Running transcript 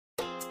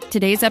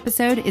Today's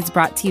episode is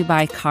brought to you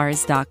by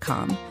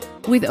Cars.com.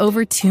 With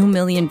over 2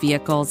 million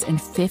vehicles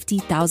and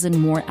 50,000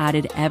 more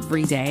added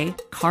every day,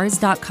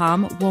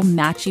 Cars.com will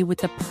match you with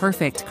the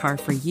perfect car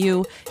for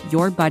you,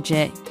 your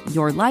budget,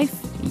 your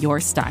life, your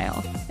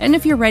style. And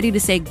if you're ready to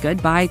say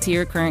goodbye to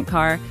your current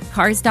car,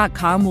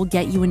 Cars.com will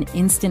get you an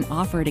instant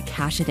offer to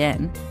cash it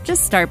in.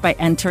 Just start by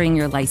entering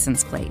your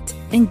license plate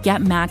and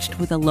get matched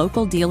with a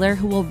local dealer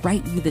who will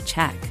write you the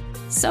check.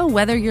 So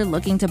whether you're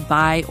looking to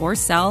buy or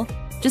sell,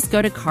 just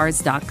go to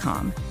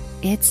Cars.com.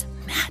 It's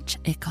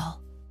magical.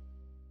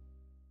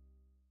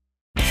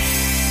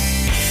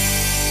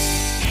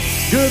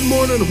 Good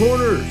morning,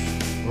 Horners.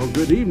 Or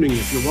good evening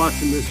if you're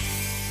watching this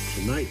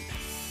tonight.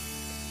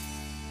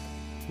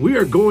 We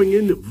are going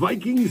into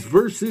Vikings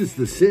versus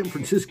the San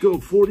Francisco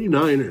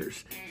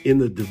 49ers in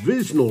the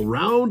divisional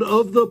round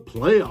of the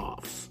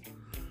playoffs.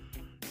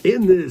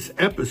 In this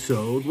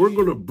episode, we're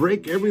going to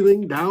break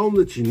everything down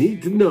that you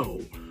need to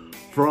know,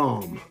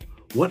 from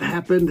what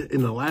happened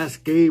in the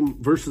last game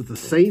versus the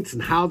Saints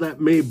and how that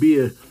may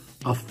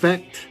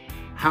affect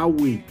how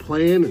we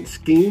plan and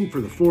scheme for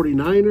the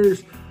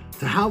 49ers,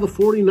 to how the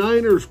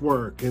 49ers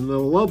work and the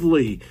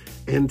lovely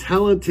and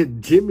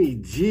talented Jimmy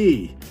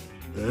G.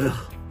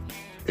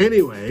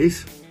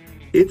 Anyways,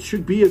 it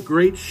should be a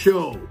great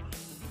show.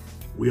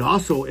 We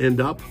also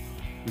end up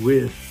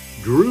with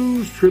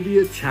Drew's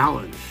Trivia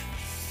Challenge,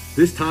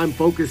 this time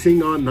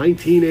focusing on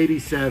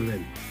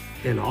 1987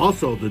 and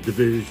also the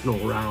divisional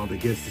round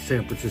against the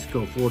San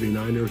Francisco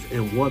 49ers,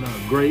 and what a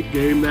great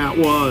game that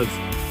was.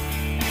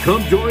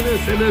 Come join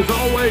us, and as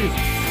always,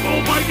 go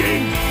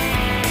Vikings!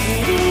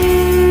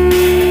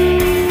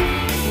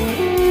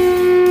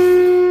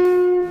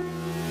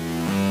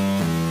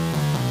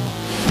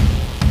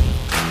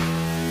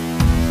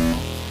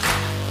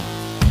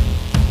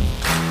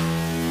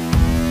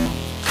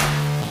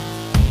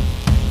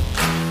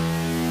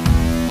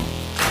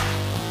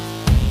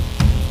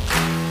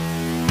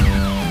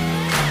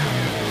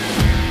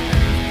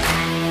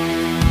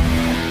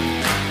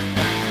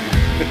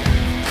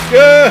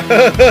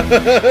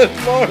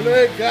 Good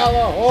morning,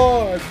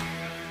 California.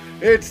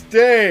 It's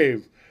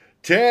Dave,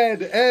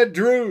 Ted, and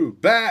Drew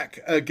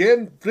back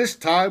again, this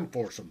time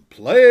for some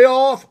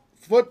playoff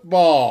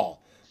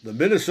football. The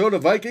Minnesota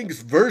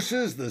Vikings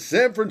versus the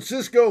San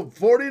Francisco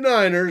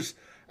 49ers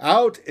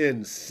out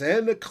in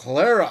Santa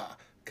Clara,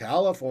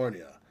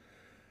 California.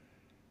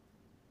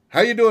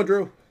 How you doing,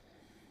 Drew?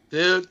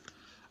 Dude,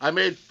 I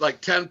made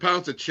like 10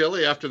 pounds of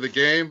chili after the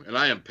game, and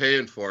I am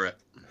paying for it.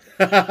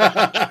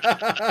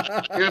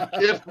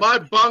 if my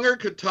bunger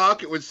could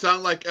talk, it would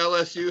sound like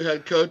LSU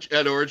head coach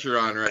Ed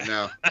Orgeron right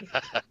now.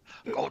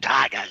 Go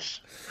Tigers!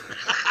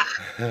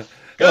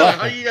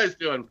 How you guys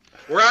doing?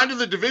 We're on to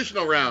the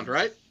divisional round,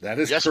 right? That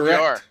is yes, correct.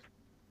 We are.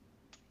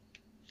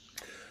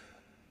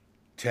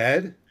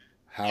 Ted,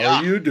 how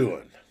are you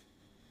doing?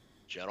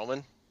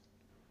 Gentlemen.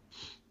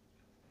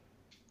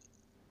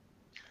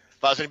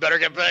 If I was any better,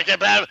 get better.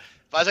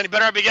 If I was any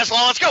better, I'd be guess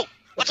law. Let's go.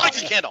 Let's light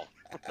this candle.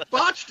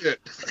 Botched it.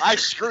 I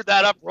screwed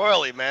that up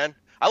royally, man.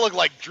 I look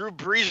like Drew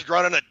Brees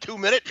running a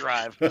 2-minute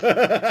drive. No.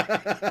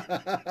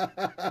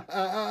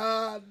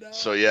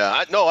 So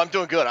yeah, I'm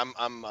doing good.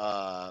 I'm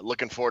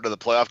looking forward to the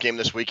playoff game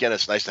this weekend.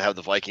 It's nice to have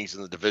the Vikings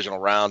in the divisional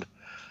round.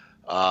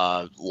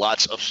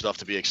 Lots of stuff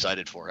to be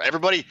excited for.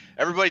 Everybody,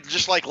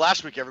 just like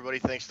last week, everybody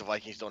thinks the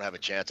Vikings don't have a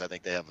chance. I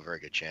think they have a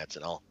very good chance,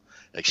 and I'll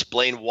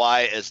explain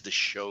why as the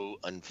show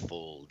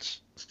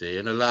unfolds.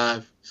 Staying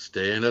alive.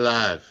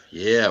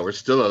 Yeah, we're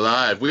still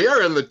alive. We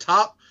are in the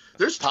top.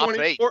 There's top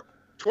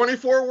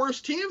 24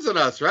 worse teams than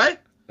us, right?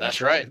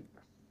 That's right.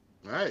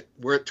 All right.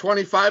 We're at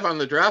 25 on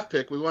the draft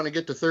pick. We want to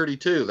get to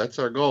 32. That's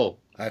our goal.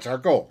 That's our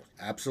goal.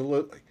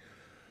 Absolutely.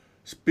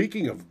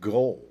 Speaking of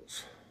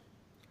goals,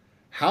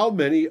 how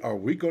many are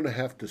we going to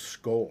have to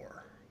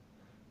score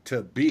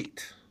to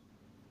beat?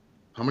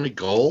 How many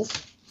goals?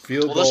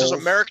 Field goals, this is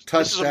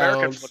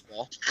American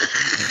football.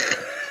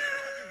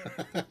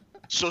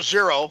 So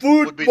 0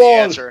 would be the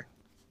answer.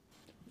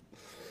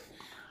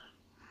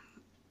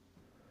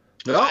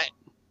 No.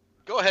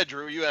 Go ahead,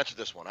 Drew. You answer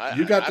this one.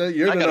 You're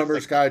the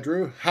numbers guy,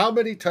 Drew. How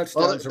many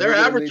touchdowns? They're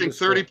averaging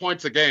 30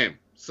 points a game,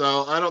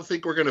 so I don't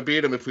think we're going to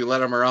beat them if we let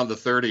them around the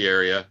 30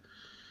 area.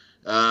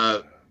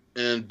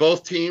 And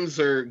both teams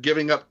are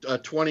giving up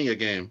 20 a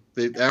game.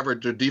 Their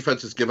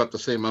defenses give up the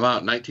same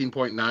amount,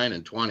 19.9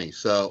 and 20.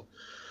 So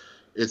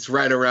it's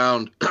right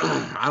around.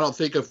 I don't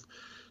think if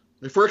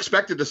we're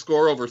expected to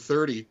score over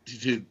 30,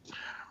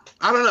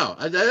 I don't know.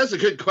 That's a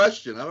good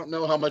question. I don't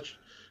know how much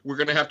we're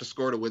going to have to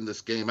score to win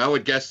this game. I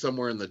would guess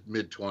somewhere in the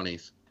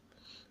mid-20s.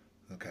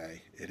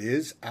 Okay. It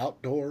is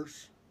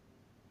outdoors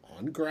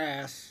on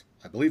grass.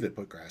 I believe they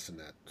put grass in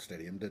that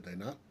stadium, did they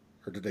not?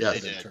 Or did they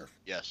put in turf?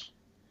 Yes.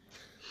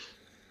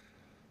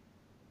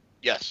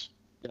 Yes,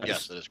 it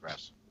is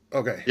grass.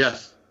 Okay.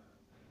 Yes.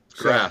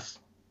 It's grass.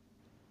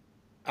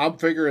 I'm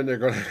figuring they're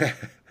going to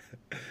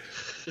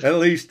at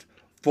least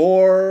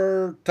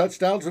 4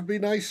 touchdowns would be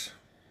nice.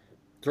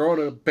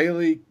 Throwing a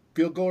Bailey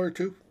field goal or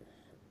 2.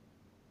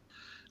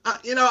 I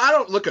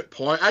don't look at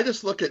point. I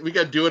just look at we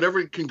got to do whatever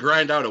we can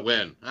grind out a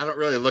win. I don't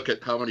really look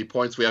at how many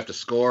points we have to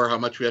score, how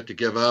much we have to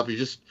give up. You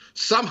just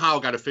somehow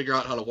got to figure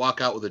out how to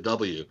walk out with a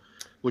W,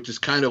 which is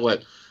kind of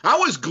what I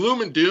was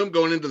gloom and doom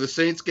going into the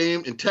Saints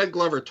game, and Ted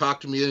Glover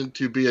talked me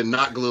into being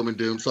not gloom and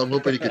doom. So I'm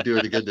hoping he could do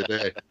it again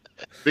today,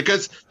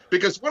 because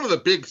one of the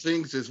big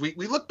things is we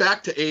look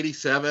back to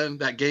 '87,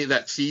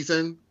 that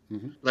season,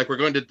 like we're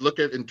going to look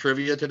at in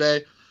trivia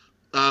today.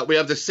 We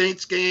have the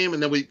Saints game,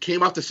 and then we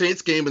came off the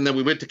Saints game, and then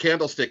we went to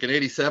Candlestick in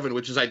 '87,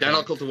 which is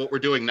identical to what we're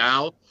doing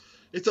now.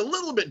 It's a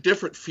little bit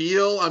different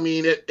feel. I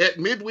mean, at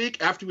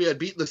midweek after we had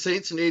beaten the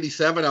Saints in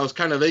 '87, I was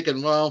kind of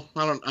thinking, well,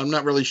 I'm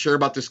not really sure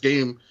about this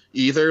game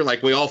either,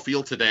 like we all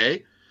feel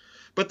today.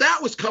 But that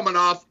was coming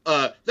off.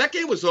 That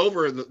game was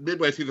over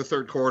midway through the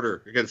third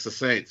quarter against the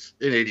Saints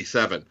in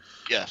 '87.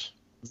 Yes.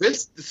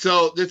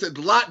 So there's a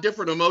lot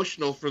different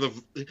emotional for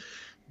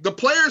the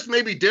players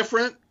may be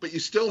different, but you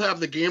still have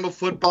the game of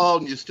football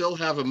and you still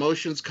have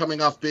emotions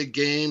coming off big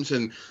games.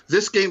 And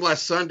this game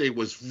last Sunday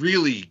was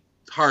really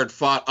hard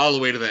fought all the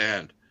way to the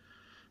end.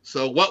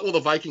 So what will the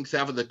Vikings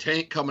have in the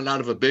tank coming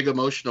out of a big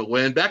emotional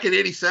win? Back in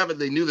 '87,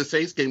 they knew the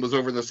Saints game was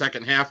over in the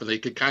second half and they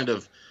could kind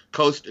of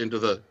coast into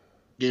the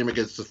game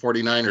against the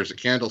 49ers at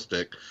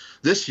Candlestick.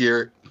 This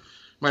year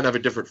might have a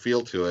different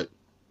feel to it.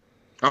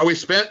 Are we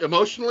spent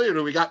emotionally, or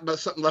do we got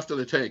something left in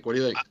the tank? What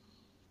do you think?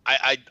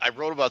 I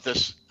wrote about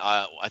this.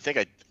 I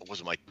think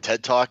was it my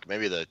TED Talk,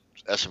 maybe the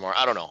SMR.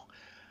 I don't know.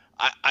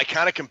 I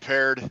kind of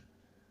compared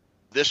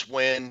this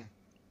win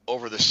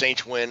over the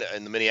Saints win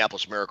and the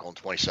Minneapolis Miracle in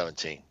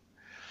 2017.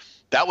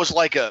 That was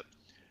like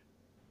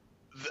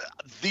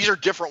these are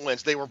different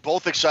wins. They were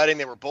both exciting.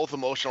 They were both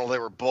emotional. They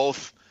were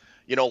both,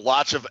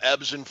 lots of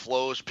ebbs and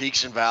flows,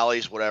 peaks and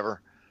valleys, whatever.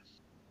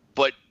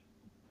 But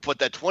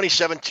that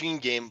 2017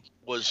 game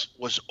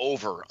was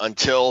over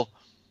until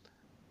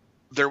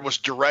there was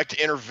direct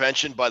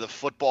intervention by the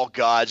football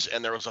gods,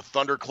 and there was a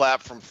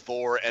thunderclap from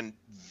Thor, and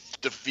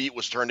defeat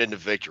was turned into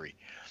victory.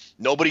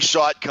 Nobody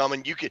saw it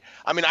coming.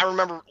 I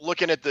remember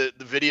looking at the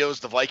videos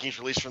the Vikings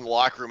released from the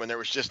locker room, and there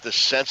was just this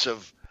sense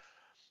of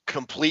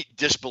complete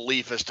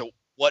disbelief as to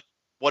what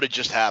had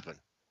just happened.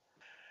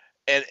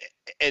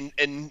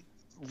 And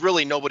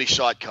really nobody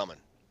saw it coming.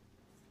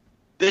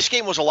 This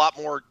game was a lot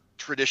more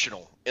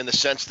traditional in the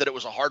sense that it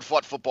was a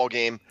hard-fought football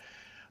game.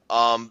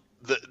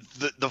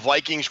 The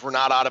Vikings were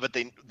not out of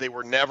it. They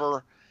were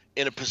never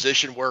in a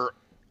position where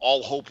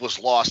all hope was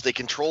lost. They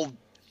controlled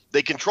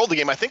the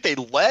game. I think they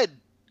led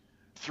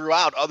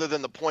throughout, other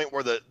than the point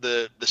where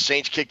the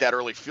Saints kicked that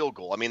early field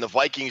goal. I mean, the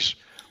Vikings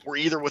were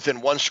either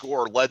within one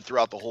score or led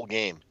throughout the whole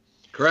game.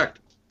 Correct.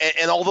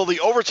 And although the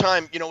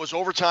overtime, it was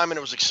overtime and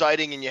it was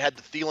exciting, and you had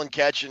the Thielen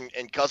catch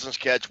and Cousins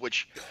catch,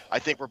 which I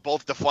think were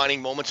both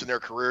defining moments in their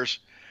careers,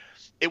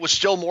 it was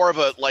still more of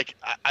a, like,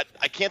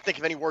 I can't think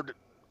of any word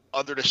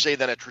other to say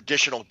than a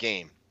traditional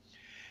game.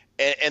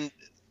 And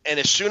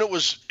as soon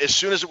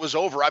as it was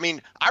over, I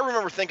mean, I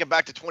remember thinking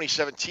back to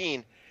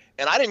 2017,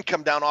 and I didn't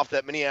come down off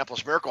that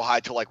Minneapolis Miracle high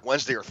till like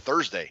Wednesday or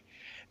Thursday.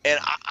 And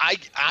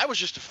I was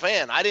just a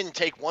fan. I didn't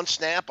take one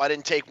snap. I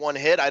didn't take one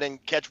hit. I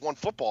didn't catch one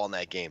football in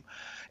that game.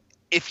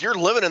 If you're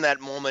living in that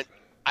moment,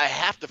 I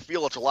have to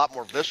feel it's a lot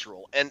more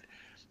visceral. And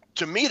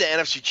to me, the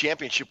NFC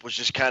Championship was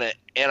just kind of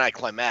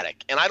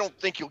anticlimactic. And I don't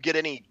think you'll get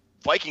any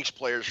Vikings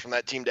players from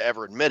that team to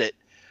ever admit it.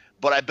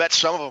 But I bet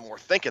some of them were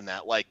thinking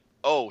that, like,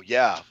 oh,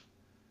 yeah,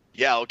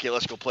 okay,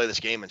 let's go play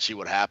this game and see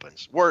what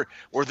happens. Where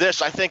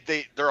this, I think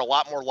they're a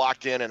lot more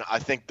locked in, and I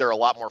think they're a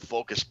lot more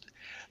focused.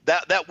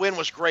 That win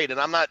was great, and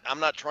I'm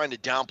not trying to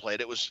downplay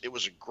it. It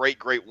was a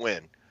great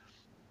win.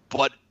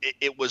 But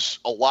it was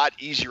a lot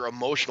easier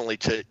emotionally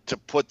to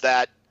put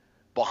that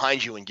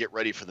behind you and get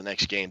ready for the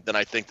next game than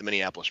I think the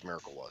Minneapolis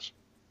Miracle was.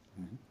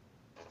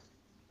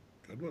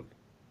 Good one.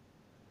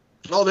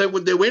 Well,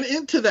 they went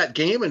into that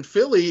game in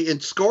Philly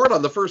and scored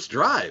on the first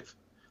drive.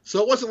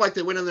 So it wasn't like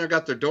they went in there and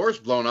got their doors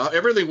blown out.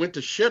 Everything went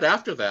to shit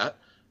after that.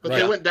 But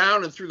They went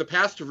down and threw the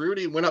pass to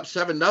Rudy and went up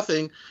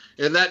 7-0.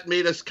 And that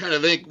made us kind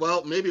of think,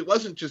 well, maybe it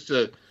wasn't just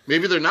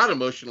maybe they're not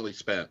emotionally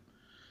spent.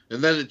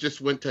 And then it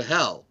just went to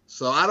hell.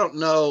 So I don't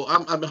know.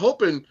 I'm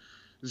hoping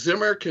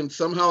Zimmer can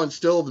somehow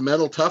instill the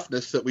mental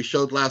toughness that we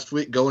showed last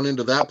week going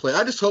into that play.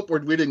 I just hope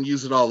we didn't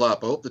use it all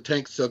up. I hope the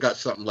tank still got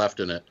something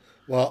left in it.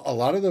 Well, a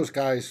lot of those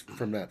guys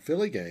from that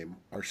Philly game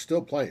are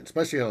still playing,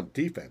 especially on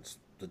defense.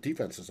 The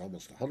defense is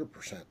almost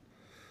 100%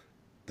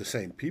 the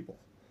same people.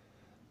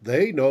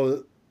 They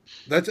know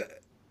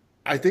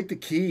I think the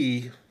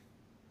key,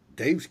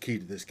 Dave's key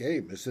to this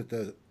game, is that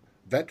the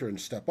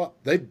veterans step up.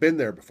 They've been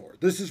there before.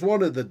 This is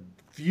one of the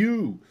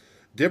few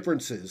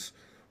differences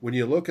when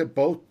you look at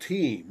both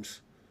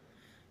teams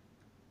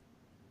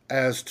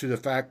as to the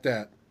fact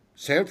that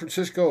San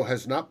Francisco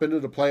has not been to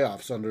the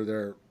playoffs under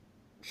their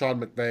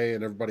Sean McVay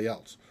and everybody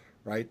else,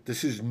 right?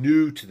 This is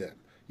new to them.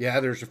 Yeah,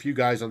 there's a few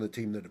guys on the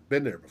team that have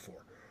been there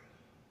before,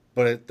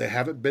 but they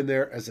haven't been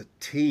there as a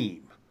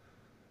team.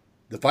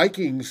 The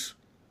Vikings,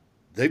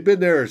 they've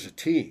been there as a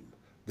team.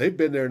 They've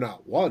been there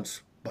not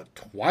once, but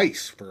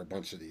twice for a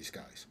bunch of these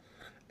guys.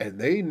 And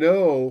they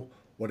know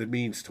what it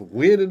means to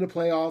win in the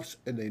playoffs,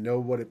 and they know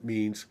what it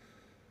means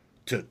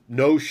to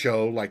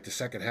no-show, like the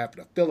second half of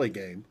the Philly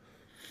game,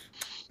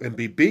 and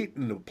be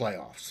beaten in the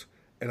playoffs.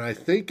 And I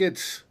think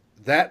it's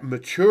that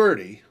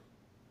maturity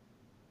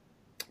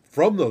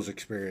from those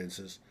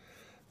experiences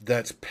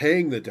that's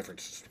paying the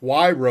difference.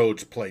 Why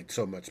Rhodes played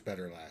so much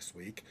better last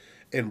week,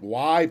 and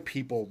why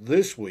people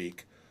this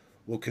week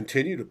will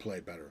continue to play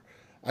better.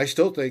 I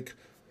still think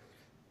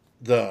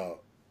the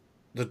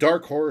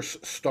dark horse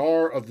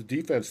star of the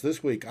defense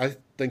this week, I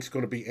think, is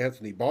going to be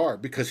Anthony Barr,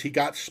 because he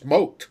got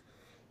smoked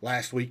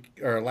last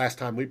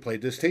time we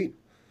played this team.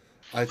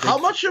 I think how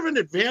much of an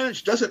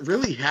advantage does it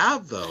really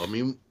have, though?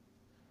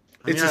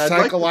 It's a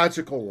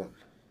psychological one.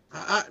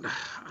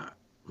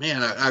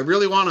 I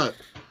really want to.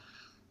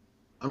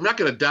 I'm not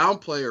going to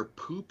downplay or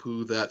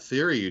poo-poo that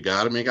theory you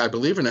got. I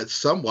believe in it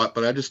somewhat,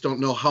 but I just don't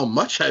know how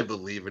much I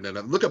believe in it.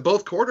 Look at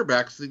both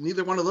quarterbacks.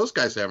 Neither one of those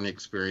guys have any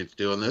experience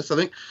doing this. I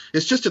think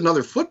it's just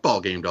another football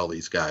game to all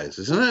these guys,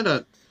 isn't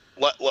it?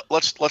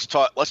 Let's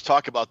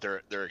talk about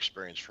their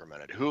experience for a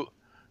minute.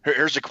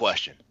 Here's a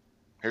question.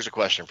 Here's a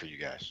question for you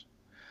guys.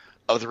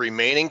 Of the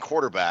remaining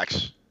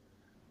quarterbacks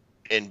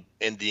in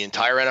the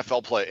entire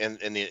NFL play in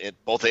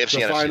both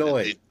AFC and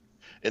NFC,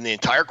 in the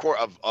entire core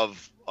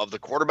of the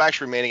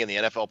quarterbacks remaining in the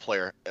NFL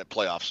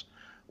playoffs,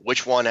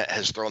 which one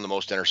has thrown the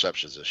most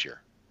interceptions this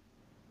year?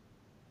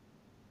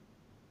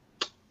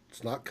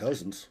 It's not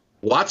Cousins.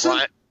 Watson?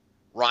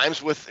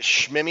 Rhymes with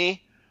Shmimi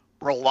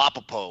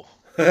Rolapopo.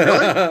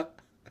 Really?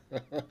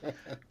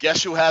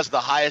 Guess who has the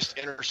highest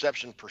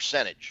interception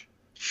percentage?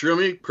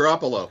 Shmimi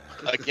Garoppolo.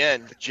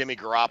 Again, Jimmy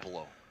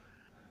Garoppolo.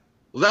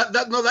 Well,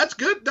 that's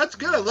good. That's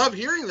good. I love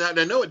hearing that. And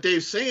I know what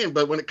Dave's saying,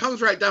 but when it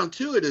comes right down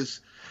to it, is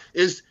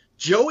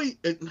Joey?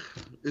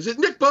 Is it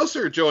Nick Bosa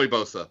or Joey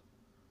Bosa?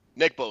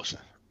 Nick Bosa.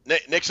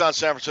 Nick's on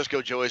San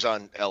Francisco. Joey's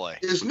on LA.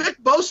 Is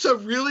Nick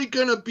Bosa really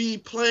going to be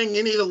playing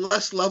any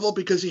less level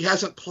because he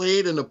hasn't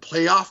played in a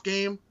playoff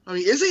game?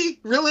 Is he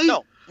really?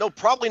 No,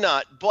 probably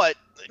not. But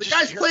the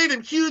guy's played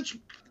in huge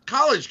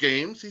college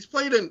games. He's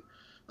played in.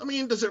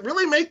 Does it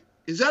really make?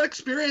 Is that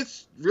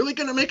experience really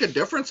going to make a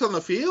difference on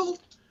the field?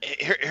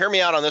 Hear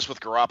me out on this with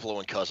Garoppolo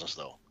and Cousins,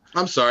 though.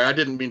 I'm sorry, I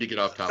didn't mean to get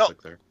off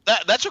topic there.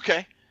 That's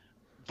okay.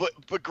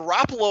 But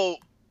Garoppolo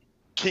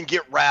can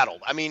get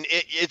rattled.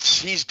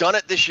 He's done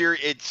it this year.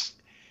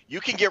 You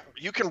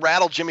can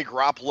rattle Jimmy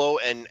Garoppolo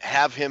and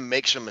have him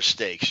make some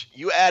mistakes.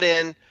 You add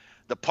in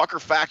the pucker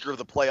factor of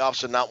the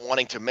playoffs and not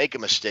wanting to make a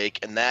mistake,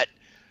 and that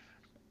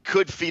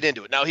could feed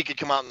into it. Now, he could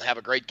come out and have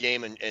a great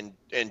game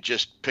and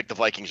just pick the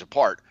Vikings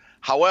apart.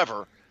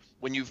 However,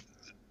 when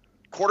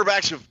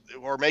quarterbacks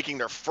who are making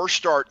their first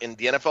start in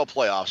the NFL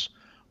playoffs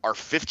are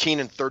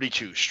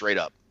 15-32 straight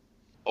up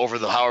over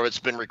however it's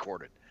been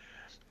recorded.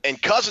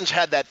 And Cousins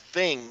had that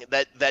thing,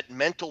 that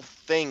mental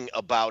thing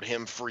about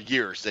him for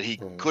years, that he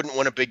couldn't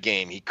win a big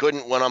game. He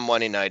couldn't win on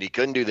Monday night. He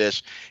couldn't do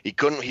this.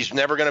 He's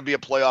never going to be a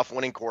playoff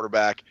winning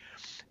quarterback.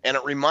 And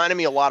it reminded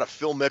me a lot of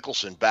Phil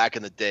Mickelson back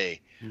in the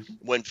day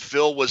when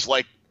Phil was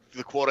like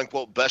the quote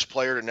unquote best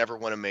player to never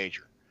win a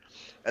major.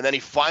 And then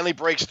he finally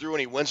breaks through and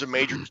he wins a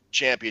major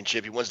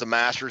championship. He wins the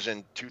Masters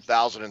in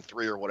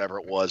 2003 or whatever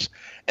it was.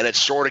 And it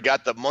sort of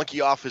got the monkey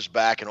off his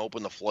back and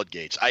opened the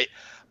floodgates.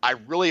 I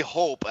really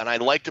hope, and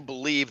I'd like to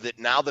believe that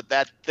now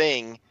that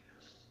thing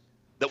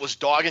that was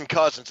dogging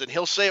Cousins, and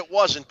he'll say it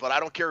wasn't, but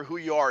I don't care who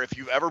you are. If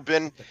you've ever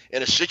been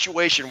in a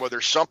situation where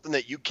there's something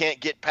that you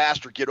can't get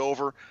past or get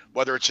over,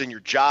 whether it's in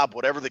your job,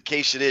 whatever the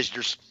case it is,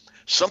 there's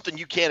something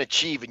you can't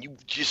achieve and you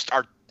just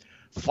are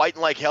fighting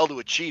like hell to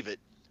achieve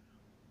it.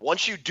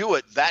 Once you do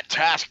it, that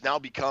task now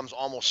becomes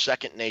almost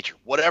second nature.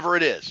 Whatever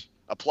it is,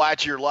 apply it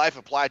to your life,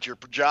 apply it to your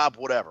job,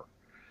 whatever.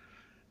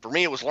 For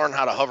me, it was learning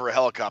how to hover a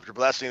helicopter,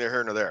 but that's neither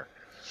here nor there.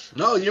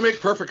 No, you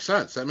make perfect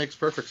sense. That makes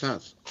perfect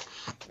sense.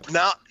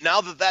 Now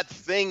that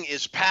thing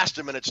is past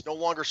him and it's no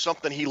longer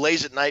something he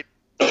lays at night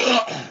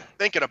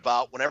thinking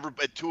about whenever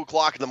at 2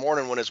 o'clock in the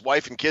morning when his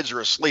wife and kids are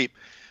asleep,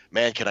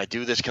 man, can I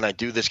do this? Can I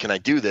do this? Can I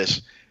do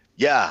this?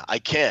 Yeah, I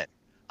can.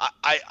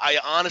 I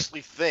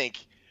honestly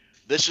think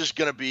this is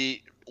going to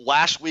be –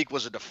 last week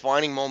was a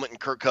defining moment in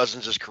Kirk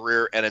Cousins'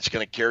 career, and it's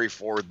going to carry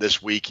forward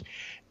this week,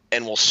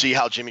 and we'll see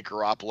how Jimmy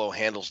Garoppolo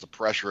handles the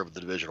pressure of the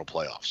divisional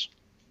playoffs.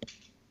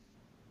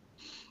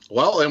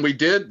 Well, and we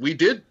did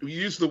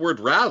use the word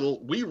rattle.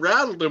 We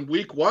rattled him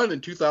week 1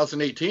 in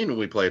 2018 when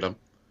we played him.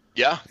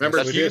 Yeah.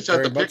 Remember, he had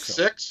the pick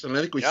six, and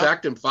I think we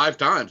sacked him 5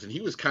 times, and he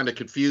was kind of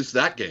confused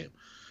that game.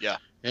 Yeah.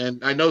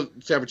 And I know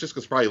San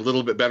Francisco's probably a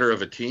little bit better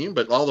of a team,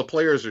 but all the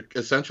players are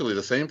essentially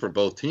the same for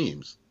both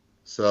teams.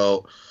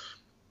 So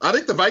I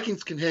think the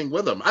Vikings can hang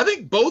with them. I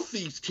think both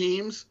these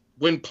teams,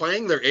 when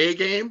playing their A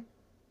game,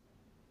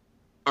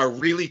 are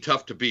really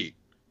tough to beat.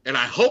 And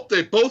I hope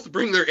they both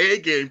bring their A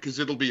game because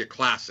it'll be a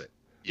classic.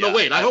 Yeah, no,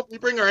 wait, I hope we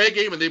bring our A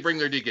game and they bring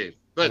their D game.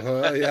 But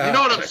you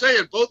know what I'm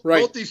saying?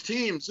 Both these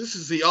teams, this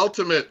is the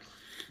ultimate.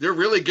 They're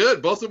really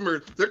good. Both of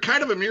them they're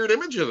kind of a mirrored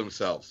image of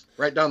themselves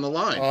right down the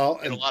line.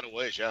 In a lot of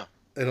ways, yeah.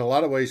 In a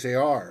lot of ways they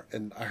are.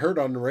 And I heard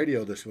on the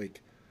radio this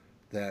week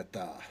that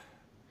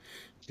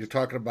you're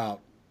talking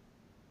about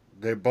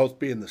they're both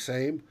being the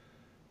same.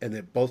 and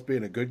it both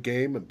being a good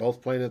game and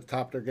both playing at the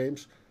top of their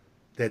games,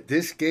 that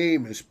this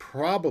game is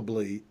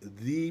probably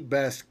the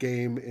best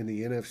game in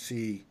the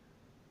NFC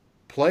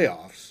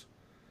playoffs,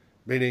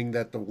 meaning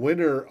that the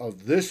winner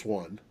of this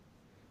one,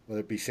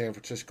 whether it be San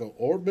Francisco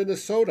or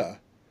Minnesota,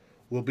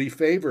 will be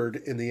favored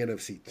in the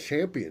NFC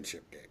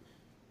Championship game.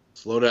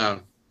 Slow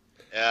down.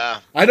 Yeah.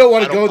 I don't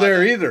want to go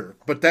there either,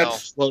 but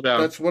slow down.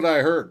 That's what I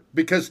heard.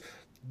 Because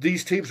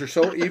these teams are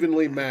so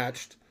evenly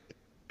matched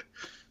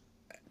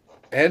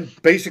and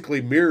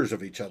basically mirrors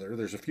of each other.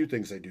 There's a few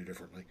things they do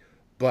differently.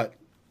 But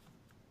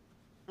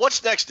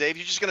what's next, Dave?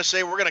 You're just going to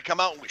say we're going to come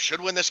out and we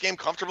should win this game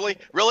comfortably?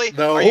 Really?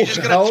 No. Are you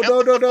just going to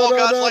tempt the football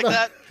gods like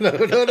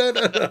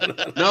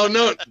that?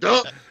 No,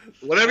 don't.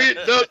 Whatever you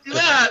don't do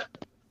that.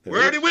 We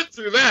already went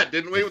through that,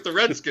 didn't we, with the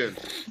Redskins?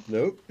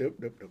 Nope. No,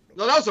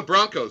 that was the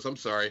Broncos. I'm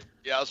sorry.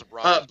 Yeah, that was the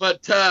Broncos.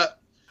 But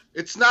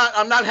it's not.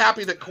 I'm not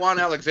happy that Quan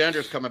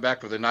Alexander's coming back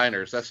for the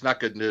Niners. That's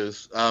not good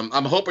news.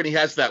 I'm hoping he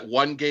has that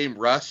one game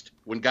rust.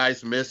 When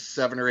guys miss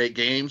 7 or 8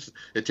 games,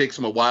 it takes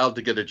them a while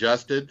to get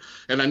adjusted.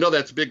 And I know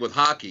that's big with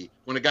hockey.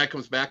 When a guy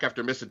comes back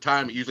after missing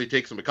time, it usually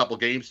takes him a couple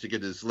games to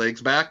get his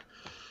legs back.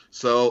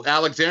 So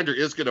Alexander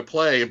is going to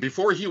play. And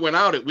before he went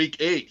out at week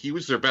 8, he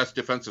was their best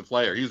defensive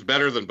player. He was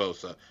better than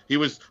Bosa. He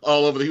was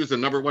all over. He was the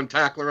number 1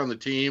 tackler on the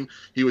team.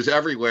 He was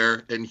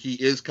everywhere, and he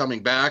is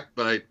coming back.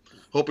 But I'm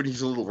hoping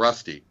he's a little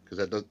rusty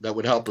because that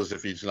would help us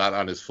if he's not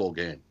on his full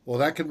game. Well,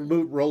 that can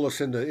roll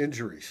us into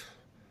injuries.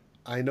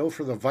 I know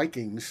for the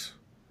Vikings,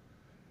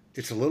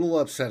 it's a little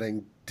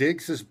upsetting.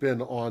 Diggs has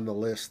been on the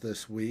list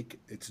this week.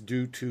 It's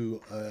due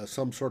to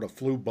some sort of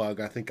flu bug.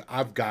 I think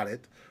I've got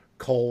it,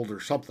 cold or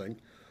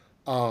something.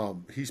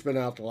 He's been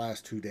out the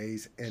last 2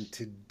 days, and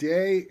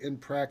today in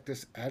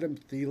practice, Adam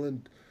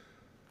Thielen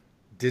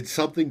did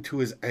something to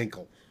his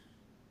ankle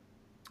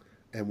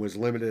and was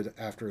limited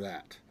after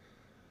that.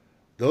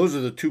 Those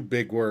are the 2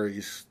 big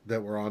worries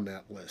that were on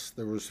that list.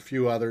 There was a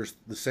few others,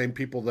 the same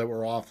people that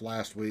were off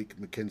last week.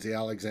 Mackenzie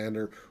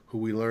Alexander, who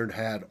we learned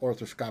had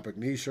arthroscopic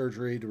knee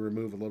surgery to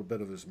remove a little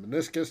bit of his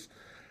meniscus,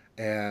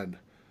 and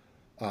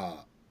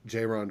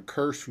Jaron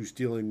Kearse, who's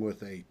dealing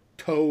with a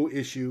toe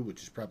issue,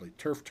 which is probably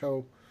turf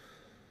toe.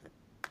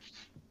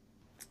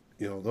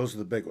 You know, those are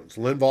the big ones.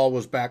 Linval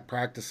was back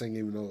practicing,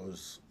 even though it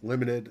was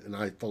limited, and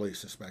I fully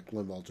suspect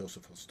Linval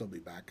Joseph will still be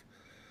back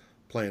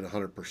playing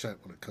 100%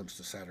 when it comes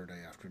to Saturday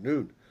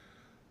afternoon.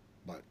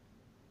 But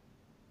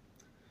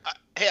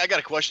hey, I got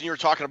a question. You were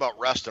talking about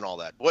rest and all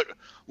that.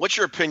 What's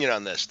your opinion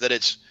on this? That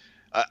it's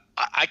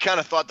I kind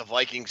of thought the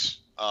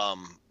Vikings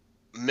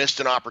missed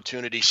an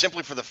opportunity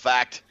simply for the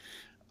fact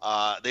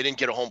they didn't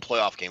get a home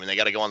playoff game, and they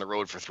got to go on the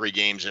road for 3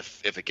 games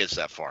if it gets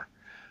that far.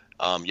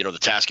 The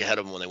task ahead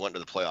of them when they went to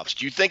the playoffs.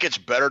 Do you think it's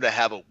better to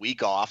have a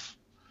week off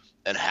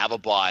and have a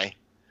bye,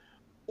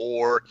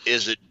 or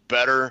is it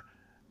better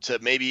to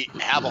maybe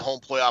have a home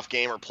playoff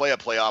game or play a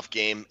playoff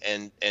game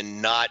and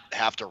not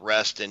have to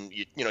rest? And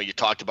you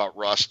talked about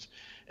rust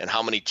and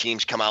how many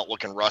teams come out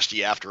looking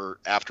rusty after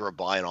a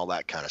bye and all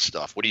that kind of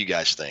stuff. What do you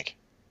guys think?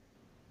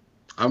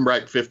 I'm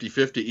right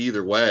 50-50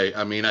 either way.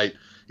 I mean,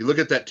 you look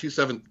at that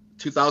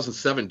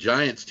 2007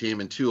 Giants team,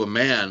 and to a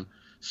man,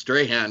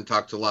 Strahan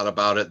talks a lot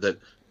about it,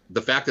 that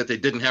the fact that they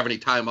didn't have any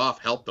time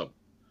off helped them,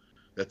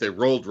 that they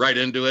rolled right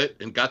into it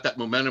and got that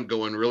momentum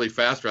going really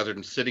fast rather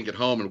than sitting at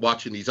home and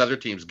watching these other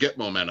teams get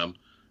momentum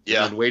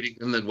and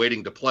then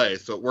waiting to play.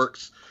 So it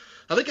works.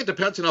 I think it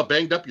depends on how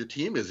banged up your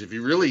team is. If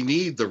you really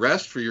need the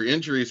rest for your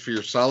injuries, for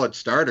your solid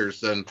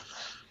starters, then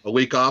a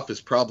week off is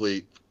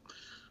probably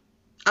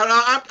 –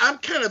 I'm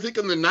kind of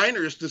thinking the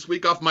Niners this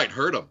week off might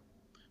hurt them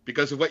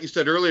because of what you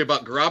said earlier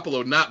about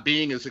Garoppolo not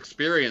being as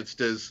experienced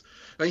as –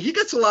 I mean, he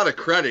gets a lot of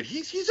credit.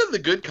 He's in the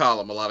good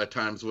column a lot of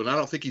times when I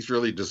don't think he's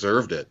really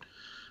deserved it.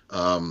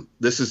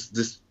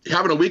 This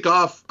having a week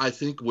off, I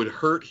think, would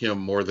hurt him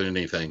more than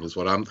anything. Is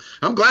what I'm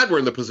glad we're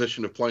in the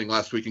position of playing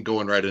last week and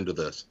going right into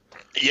this.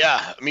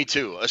 Yeah, me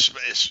too.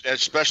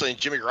 Especially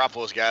Jimmy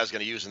Garoppolo's guy is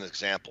going to use an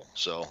example.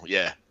 So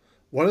yeah.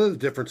 One of the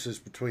differences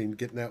between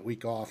getting that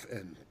week off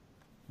and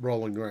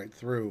rolling right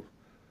through,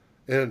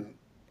 and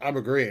I'm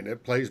agreeing,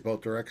 it plays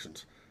both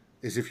directions,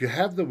 is if you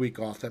have the week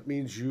off, that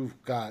means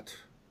you've got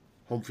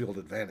home field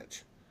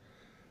advantage.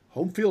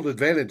 Home field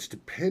advantage,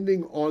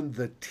 depending on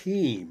the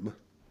team,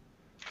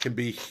 can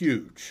be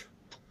huge,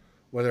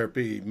 whether it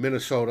be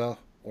Minnesota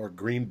or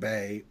Green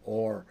Bay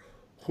or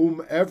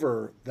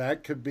whomever.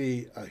 That could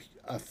be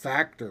a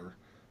factor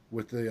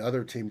with the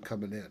other team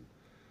coming in.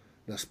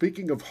 Now,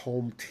 speaking of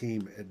home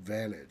team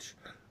advantage,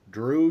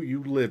 Drew,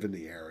 you live in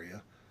the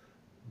area.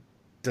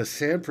 Does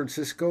San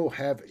Francisco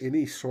have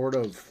any sort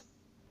of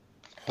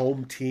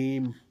home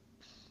team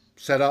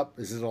set up?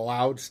 Is it a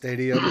loud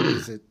stadium?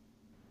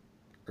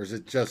 Or is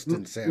it just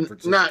in San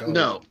Francisco?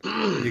 No.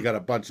 You got a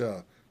bunch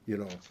of,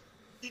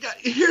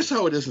 Here's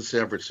how it is in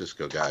San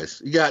Francisco,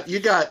 guys. You got your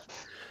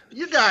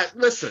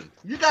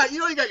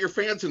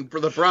fans for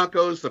the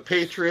Broncos, the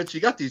Patriots.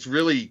 You got these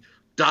really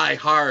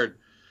die-hard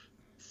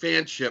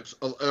fanships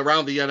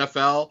around the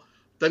NFL.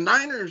 The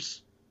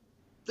Niners,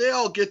 they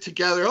all get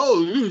together.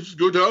 Oh, let's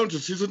go down to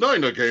see the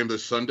Niner game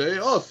this Sunday.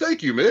 Oh,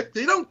 thank you, Mick.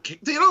 They don't.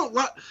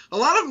 A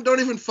lot of them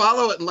don't even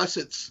follow it unless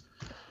it's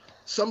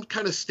some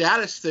kind of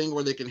status thing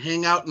where they can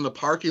hang out in the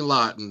parking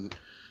lot, and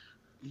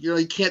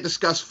you can't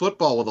discuss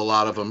football with a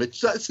lot of them.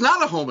 It's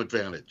not a home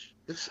advantage.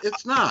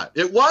 It's not.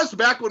 It was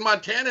back when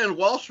Montana and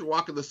Walsh were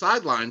walking the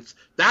sidelines.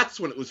 That's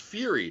when it was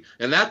fury,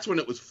 and that's when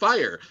it was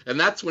fire, and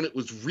that's when it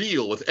was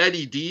real with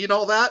Eddie D and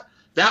all that.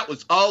 That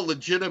was all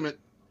legitimate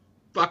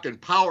fucking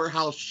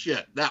powerhouse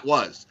shit. That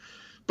was.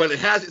 But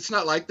it's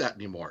not like that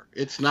anymore.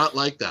 It's not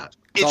like that.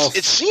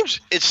 It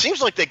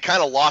seems like they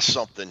kind of lost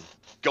something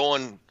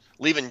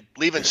leaving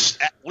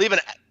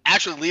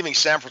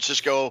San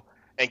Francisco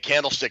and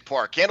Candlestick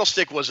Park.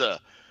 Candlestick was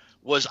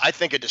I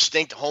think a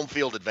distinct home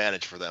field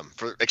advantage for them,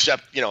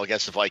 except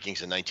against the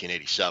Vikings in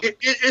 1987.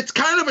 It's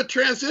kind of a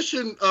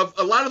transition of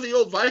a lot of the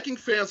old Viking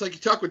fans, like you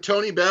talk with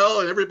Tony Bell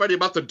and everybody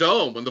about the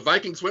dome. When the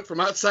Vikings went from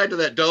outside to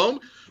that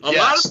dome, a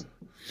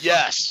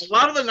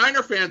lot of the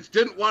Niner fans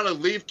didn't want to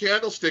leave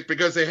Candlestick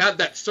because they had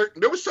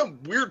there was some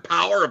weird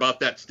power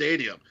about that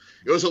stadium.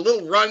 It was a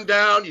little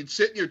rundown. You'd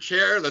sit in your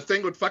chair, the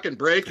thing would fucking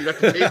break. You'd have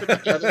to tape it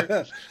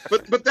together.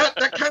 But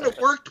that kind of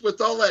worked with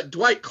all that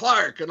Dwight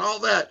Clark and all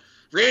that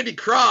Randy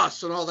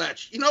Cross and all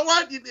that. You know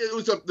what?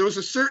 There was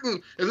a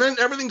certain, and then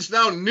everything's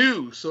now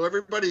new, so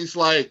everybody's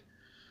like,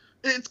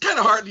 it's kind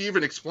of hard to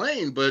even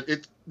explain. But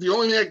it's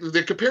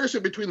the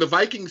comparison between the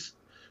Vikings,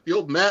 the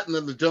old Met, and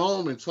then the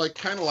Dome. It's like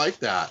kind of like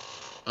that.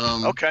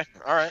 Okay,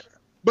 all right.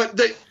 But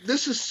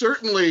this is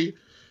certainly.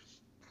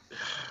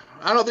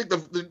 I don't think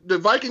the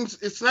Vikings.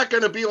 It's not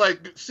going to be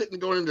like sitting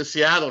going into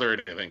Seattle or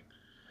anything.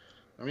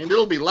 I mean,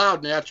 it'll be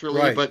loud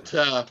naturally, right.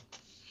 But.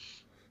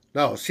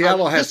 No,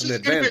 Seattle has an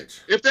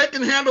advantage. If they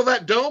can handle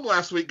that dome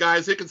last week,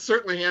 guys, they can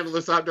certainly handle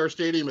this outdoor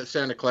stadium at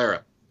Santa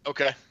Clara.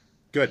 Okay.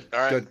 Good. All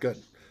right. Good.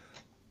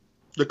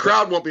 The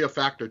crowd won't be a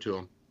factor to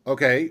them.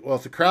 Okay. Well,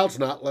 if the crowd's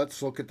not,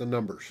 let's look at the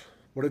numbers.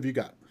 What have you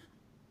got?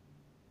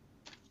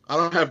 I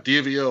don't have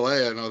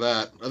DVOA. I know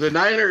that. The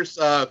Niners.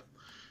 I'm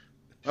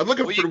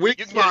looking for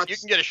weak spots. You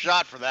can get a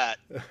shot for that.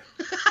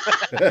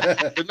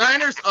 The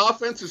Niners'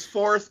 offense is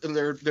fourth, and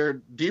their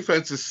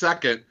defense is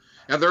second,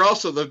 and they're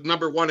also the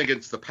number one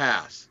against the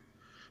pass.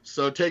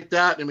 So take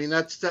that. I mean,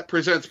 that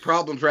presents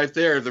problems right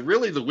there.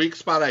 The weak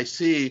spot I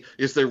see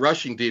is their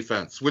rushing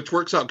defense, which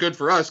works out good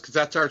for us because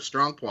that's our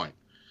strong point.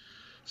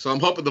 So I'm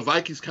hoping the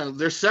Vikings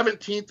they're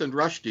 17th in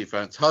rush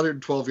defense,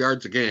 112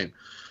 yards a game.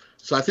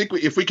 So I think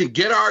if we can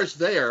get ours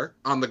there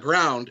on the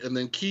ground and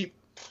then keep,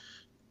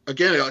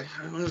 again,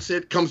 I'm going to say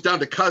it comes down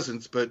to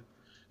Cousins, but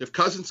if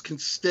Cousins can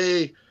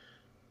stay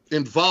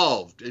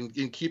involved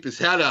and keep his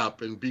head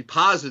up and be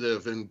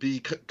positive and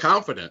be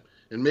confident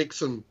and make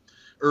some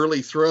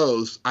early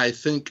throws, I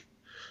think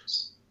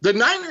the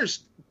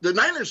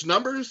Niners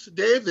numbers,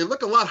 Dave, they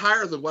look a lot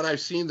higher than what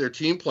I've seen their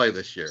team play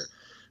this year.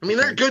 I mean,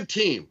 they're a good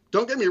team.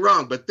 Don't get me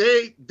wrong, but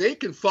they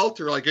can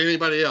falter like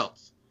anybody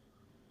else.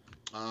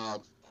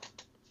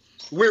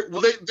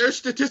 They're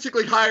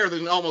statistically higher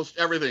than almost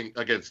everything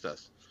against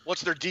us.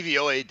 What's their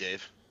DVOA,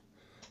 Dave?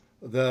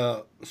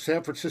 The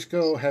San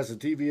Francisco has a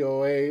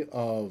DVOA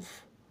of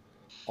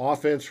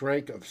offense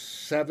rank of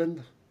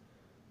 7,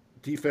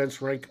 defense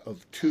rank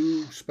of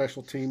 2,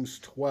 special teams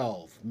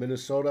 12.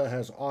 Minnesota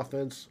has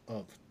offense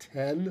of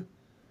 10,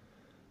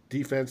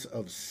 defense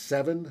of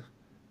 7,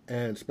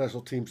 and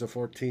special teams of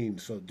 14.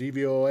 So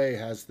DVOA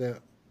has the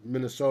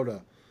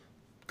Minnesota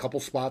a couple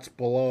spots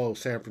below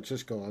San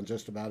Francisco on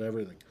just about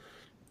everything.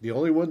 The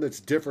only one that's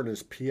different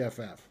is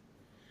PFF.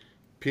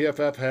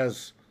 PFF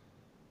has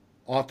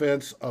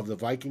offense of the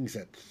Vikings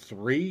at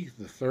 3,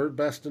 the third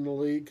best in the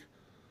league.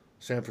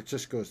 San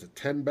Francisco is the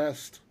 10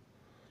 best.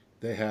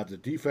 They have the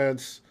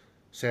defense.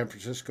 San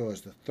Francisco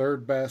is the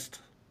third best.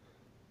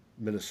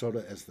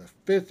 Minnesota as the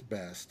 5th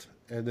best.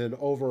 And then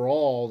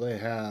overall, they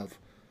have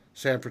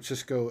San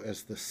Francisco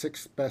as the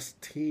 6th best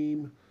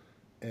team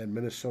and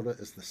Minnesota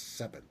as the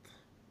 7th.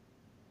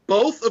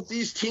 Both of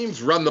these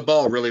teams run the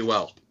ball really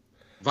well.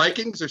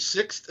 Vikings are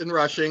 6th in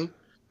rushing.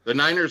 The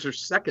Niners are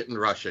 2nd in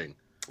rushing.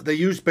 They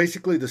use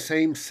basically the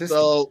same system.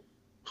 So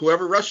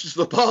whoever rushes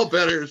the ball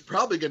better is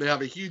probably going to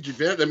have a huge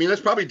advantage. I mean, that's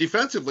probably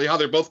defensively how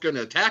they're both going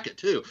to attack it,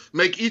 too.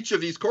 Make each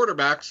of these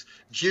quarterbacks,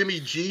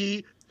 Jimmy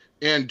G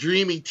and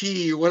Dreamy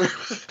T,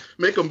 whatever,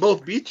 make them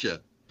both beat you.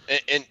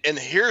 And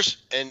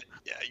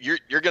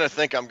you're going to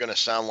think I'm going to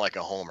sound like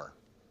a homer,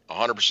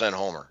 100%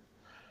 homer.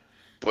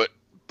 But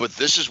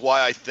this is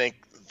why I think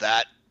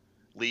that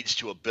leads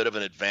to a bit of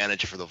an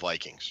advantage for the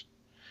Vikings.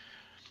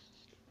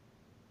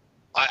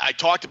 I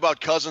talked about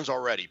Cousins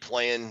already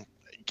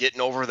getting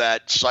over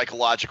that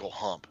psychological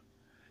hump.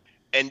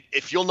 And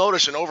if you'll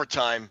notice in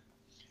overtime,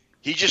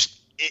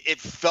 it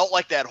felt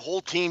like that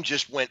whole team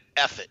just went,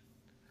 F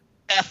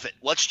it.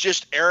 Let's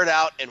just air it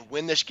out and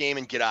win this game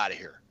and get out of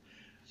here.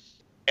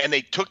 And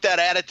they took that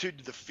attitude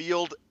to the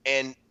field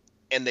and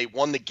they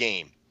won the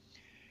game.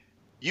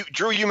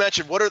 Drew, you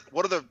mentioned what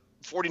are the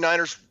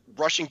 49ers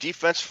rushing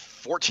defense?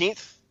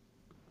 14th?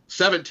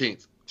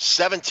 17th.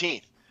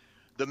 17th.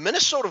 The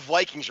Minnesota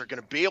Vikings are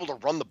going to be able to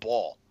run the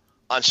ball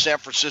on San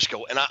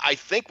Francisco. And I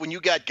think when you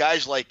got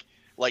guys like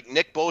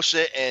Nick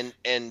Bosa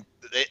and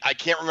I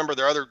can't remember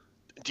their other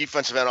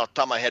defensive end off the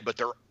top of my head, but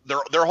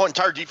their whole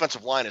entire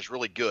defensive line is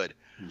really good.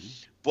 Mm-hmm.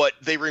 But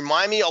they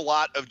remind me a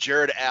lot of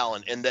Jared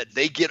Allen in that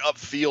they get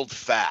upfield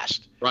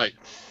fast. Right.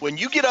 When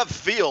you get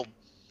upfield,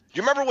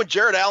 you remember when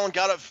Jared Allen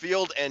got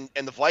upfield and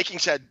the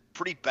Vikings had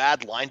pretty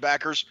bad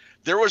linebackers?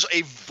 There was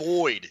a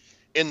void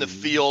in the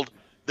field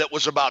that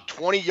was about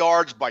 20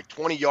 yards by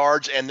 20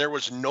 yards, and there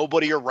was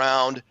nobody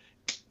around,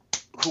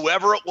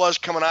 whoever it was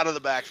coming out of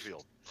the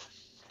backfield.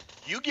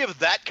 You give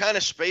that kind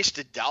of space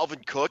to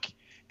Dalvin Cook,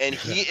 and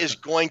he is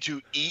going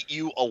to eat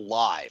you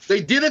alive.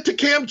 They did it to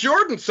Cam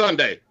Jordan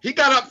Sunday. He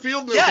got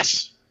upfield and there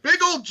was a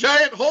big old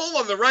giant hole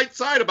on the right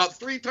side about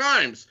 3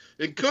 times.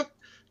 And Cook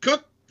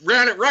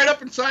ran it right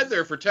up inside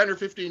there for 10 or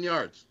 15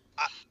 yards.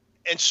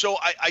 And so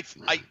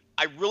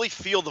I really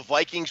feel the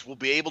Vikings will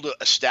be able to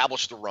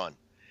establish the run.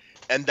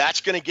 And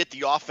that's going to get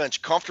the offense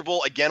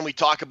comfortable. Again, we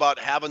talk about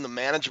having the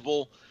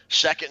manageable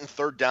second and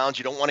third downs.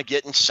 You don't want to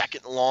get in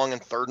second and long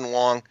and third and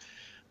long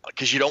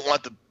because you don't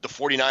want the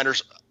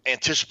 49ers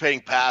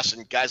anticipating pass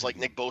and guys like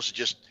Nick Bosa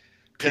just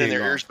pinning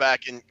their ears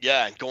back and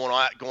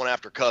going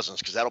after Cousins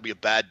because that'll be a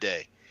bad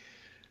day.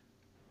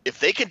 If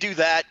they can do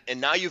that,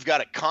 and now you've got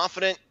a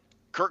confident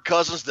Kirk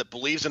Cousins that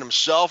believes in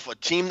himself, a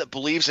team that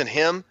believes in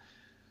him,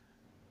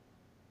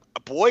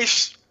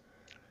 boys,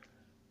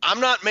 I'm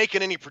not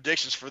making any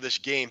predictions for this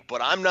game,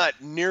 but I'm not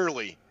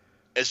nearly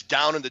as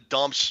down in the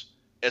dumps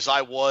as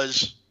I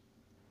was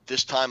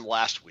this time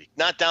last week.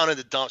 Not down in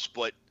the dumps,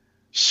 but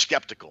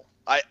skeptical.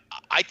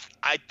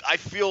 I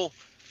feel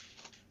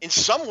in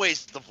some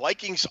ways the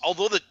Vikings,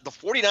 although the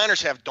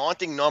 49ers have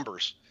daunting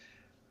numbers,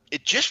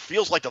 it just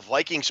feels like the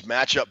Vikings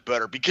match up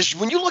better because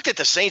when you looked at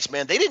the Saints,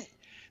 man, they didn't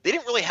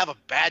really have a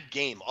bad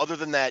game other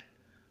than that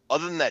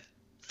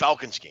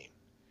Falcons game.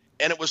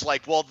 And it was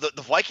like, well,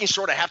 the Vikings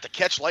sort of have to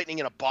catch lightning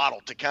in a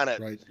bottle to kind of,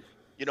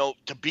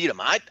 to beat them.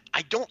 I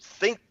don't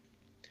think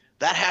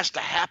that has to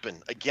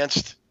happen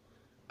against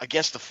the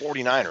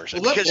 49ers.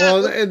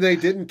 And they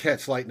didn't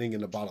catch lightning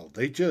in a bottle.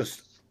 They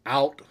just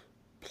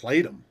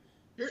outplayed them.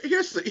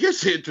 Here's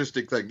the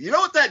interesting thing. You know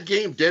what that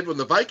game did when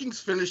the Vikings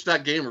finished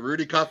that game and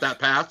Rudy caught that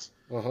pass?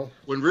 Uh-huh.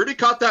 When Rudy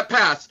caught that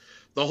pass,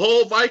 the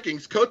whole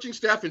Vikings coaching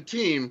staff and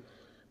team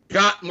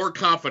got more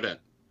confident.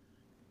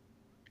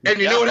 And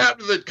you know what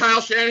happened to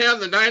Kyle Shanahan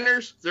and the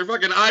Niners? Their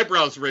fucking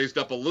eyebrows raised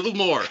up a little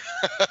more.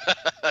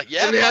 And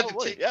they had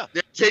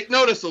to take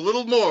notice a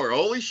little more.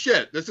 Holy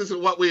shit, this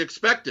isn't what we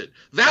expected.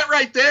 That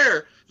right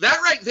there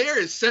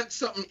has sent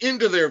something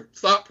into their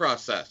thought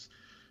process.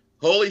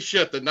 Holy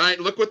shit,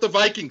 look what the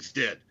Vikings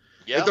did.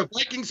 Yeah. If the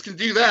Vikings can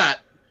do that,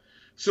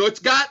 so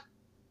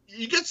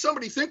you get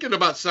somebody thinking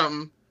about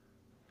something.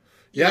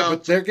 Yeah,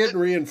 but they're getting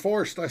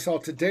reinforced. I saw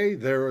today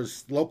there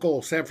was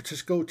local San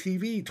Francisco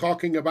TV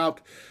talking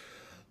about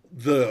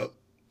the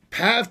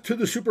path to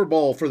the Super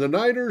Bowl for the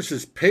Niners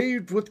is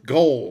paved with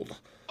gold.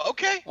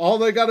 Okay. All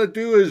they got to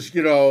do is,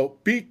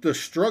 beat the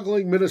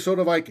struggling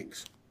Minnesota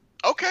Vikings.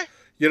 Okay.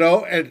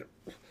 And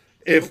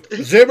if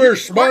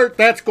Zimmer's smart,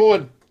 that's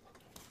going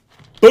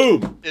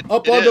boom,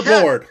 up on the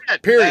board.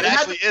 Period.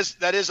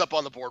 That is up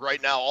on the board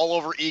right now, all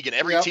over Egan.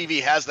 Every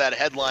TV has that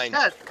headline.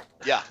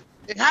 Yeah.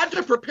 It had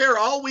to prepare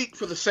all week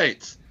for the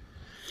Saints.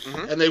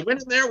 Mm-hmm. And they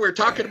went in there, we were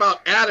talking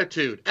about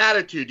attitude.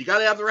 You got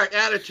to have the right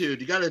attitude.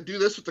 You got to do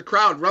this with the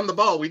crowd, run the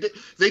ball.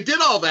 They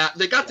did all that.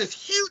 They got this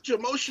huge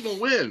emotional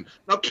win.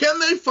 Now, can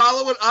they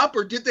follow it up,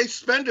 or did they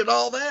spend it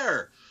all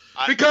there?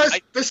 Because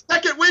the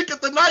second week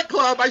at the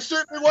nightclub, I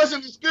certainly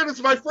wasn't as good as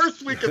my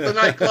first week at the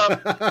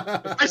nightclub.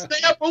 If I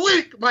stay up a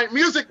week, my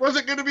music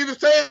wasn't going to be the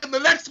same the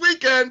next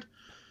weekend.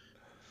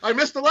 I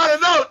missed a lot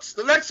of notes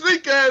the next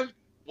weekend.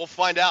 We'll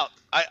find out.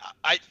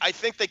 I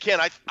think they can.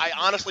 I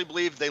honestly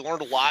believe they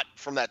learned a lot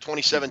from that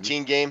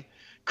 2017 game.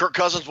 Kirk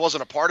Cousins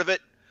wasn't a part of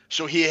it,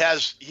 so he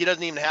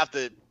doesn't even have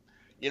to,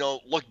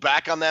 look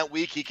back on that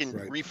week. He can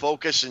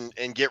refocus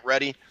and get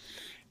ready.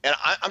 And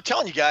I'm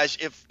telling you guys,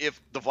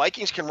 if the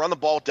Vikings can run the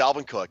ball with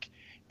Dalvin Cook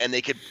and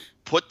they could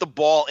put the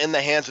ball in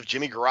the hands of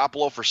Jimmy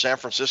Garoppolo for San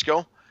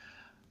Francisco,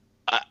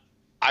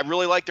 I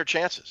really like their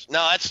chances.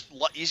 Now, that's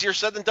easier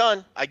said than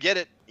done. I get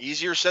it.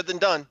 Easier said than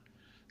done.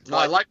 No,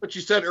 I like what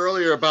you said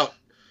earlier about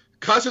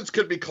Cousins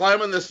could be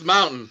climbing this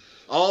mountain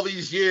all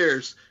these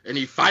years, and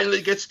he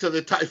finally gets to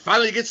the top.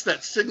 Finally gets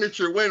that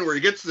signature win where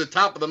he gets to the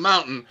top of the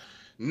mountain.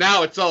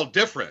 Now it's all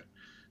different.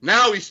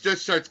 Now he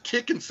just starts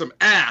kicking some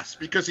ass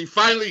because he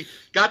finally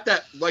got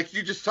that, like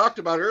you just talked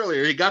about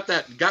earlier. He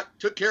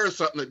took care of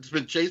something that's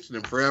been chasing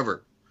him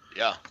forever.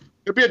 Yeah,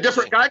 it'll be a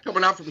different guy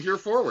coming out from here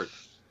forward.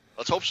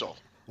 Let's hope so.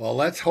 Well,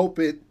 let's hope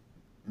it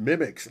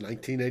mimics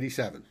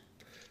 1987.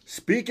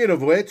 Speaking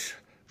of which,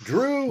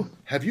 Drew,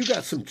 have you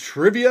got some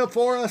trivia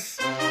for us?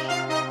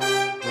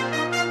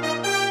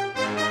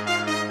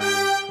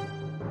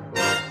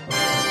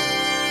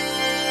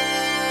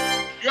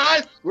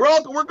 Guys,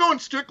 we're going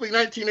strictly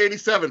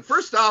 1987.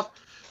 First off,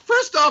 tell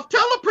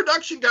the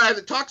production guy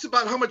that talks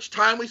about how much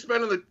time we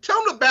spend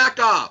tell him to back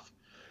off.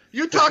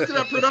 You talk to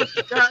that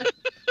production guy.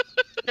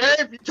 Hey,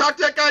 if you talk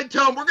to that guy and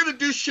tell him we're going to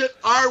do shit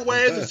our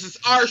way. This is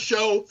our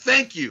show.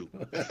 Thank you.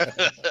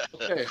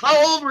 Okay.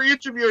 How old were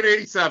each of you in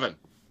 87?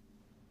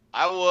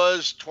 I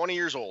was 20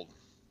 years old.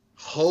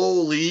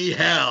 Holy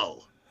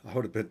hell. I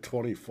would have been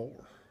 24.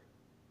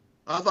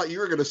 I thought you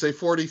were going to say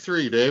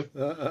 43, Dave.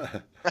 No,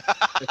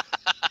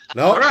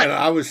 right. and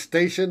I was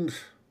stationed.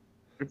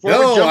 Before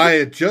I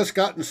had just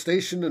gotten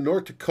stationed in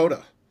North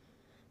Dakota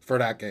for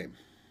that game.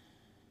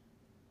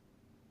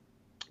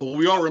 Well,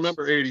 we all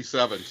remember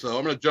 87, so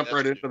I'm going to jump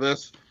right into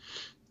this,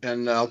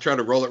 and I'll try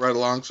to roll it right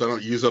along so I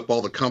don't use up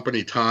all the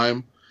company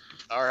time.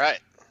 All right.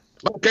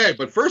 Okay,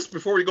 but first,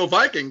 before we go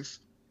Vikings,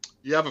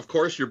 you have, of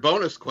course, your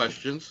bonus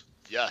questions.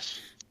 Yes.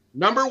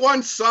 Number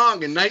one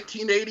song in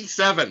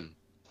 1987.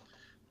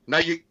 Now,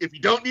 if you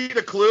don't need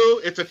a clue,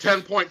 it's a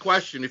 10-point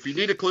question. If you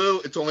need a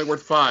clue, it's only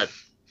worth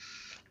 5.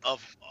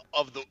 Of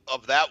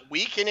that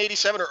week in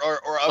 87 or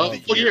of the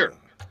year?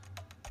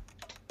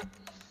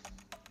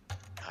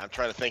 I'm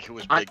trying to think who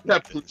was big.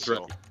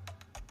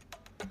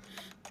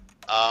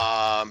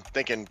 I'm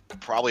thinking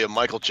probably a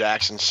Michael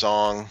Jackson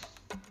song.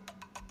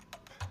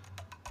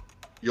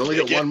 You only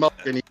get one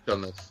mulligan each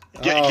on this.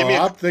 Give me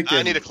I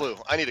need a clue.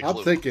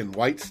 I'm thinking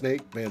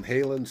Whitesnake, Van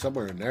Halen,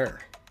 somewhere in there.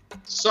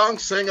 Song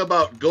sang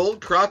about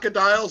gold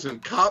crocodiles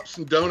and cops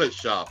and donut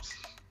shops.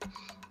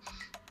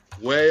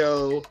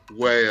 Wayo,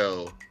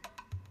 wayo.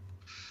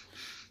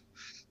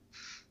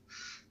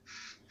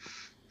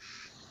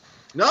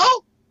 No?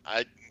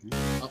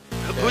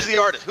 Who's the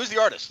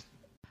artist?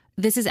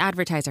 This is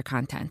advertiser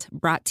content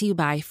brought to you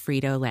by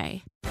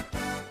Frito-Lay.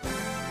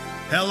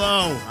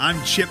 Hello, I'm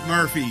Chip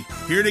Murphy,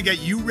 here to get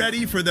you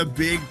ready for the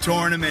big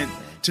tournament.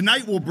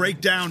 Tonight we'll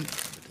break down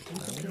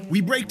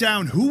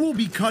who will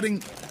be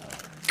cutting.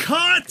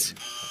 Cut!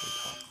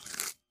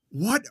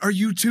 What are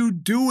you two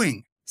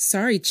doing?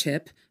 Sorry,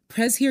 Chip.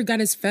 Prez here got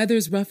his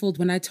feathers ruffled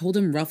when I told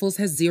him Ruffles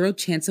has 0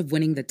 chance of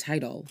winning the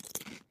title.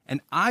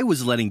 And I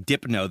was letting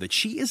Dip know that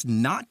she is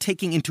not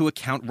taking into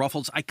account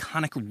Ruffles'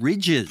 iconic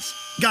ridges.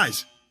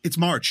 Guys, it's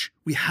March.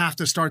 We have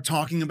to start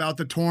talking about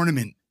the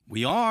tournament.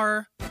 We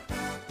are.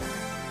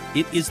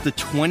 It is the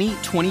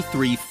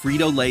 2023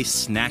 Frito-Lay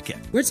Snack It.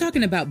 We're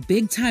talking about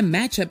big-time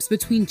matchups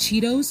between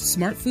Cheetos,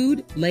 Smart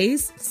Food,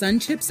 Lay's, Sun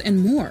Chips,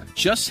 and more.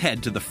 Just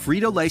head to the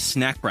Frito-Lay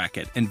Snack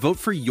Bracket and vote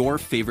for your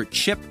favorite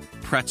chip,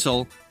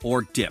 pretzel,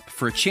 or dip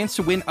for a chance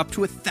to win up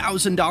to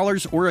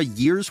 $1,000 or a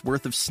year's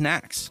worth of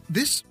snacks.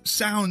 This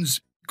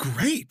sounds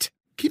great.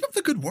 Keep up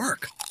the good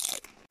work.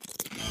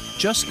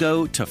 Just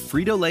go to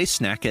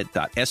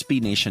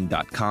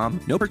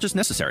fritolaysnackit.sbnation.com. No purchase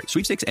necessary.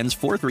 Sweepstakes ends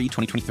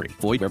 4/3/2023.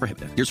 Void where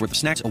prohibited. Year's worth of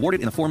snacks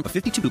awarded in the form of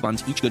 52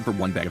 coupons, each good for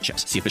 1 bag of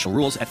chips. See official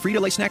rules at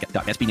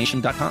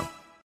fritolaysnackit.sbnation.com.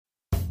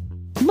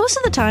 Most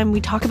of the time,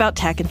 we talk about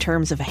tech in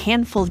terms of a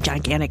handful of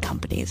gigantic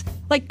companies,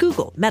 like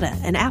Google, Meta,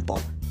 and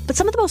Apple. But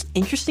some of the most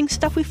interesting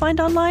stuff we find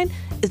online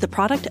is the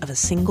product of a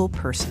single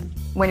person.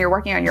 When you're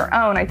working on your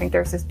own, I think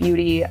there's this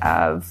beauty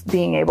of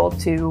being able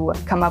to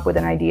come up with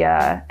an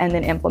idea and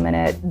then implement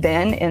it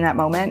then in that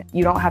moment.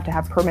 You don't have to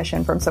have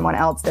permission from someone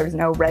else. There's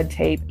no red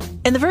tape.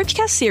 In the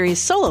Vergecast series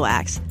Solo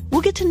Acts,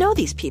 we'll get to know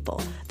these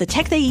people, the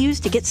tech they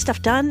use to get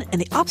stuff done, and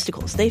the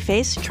obstacles they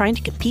face trying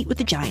to compete with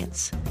the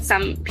giants.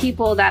 Some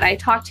people that I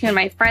talk to and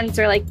my friends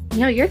are like,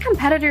 your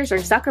competitors are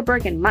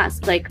Zuckerberg and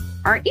Musk. Like,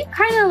 aren't you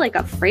kind of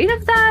afraid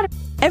of that?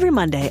 Every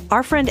Monday,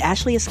 our friend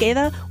Ashley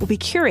Esqueda will be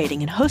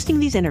curating and hosting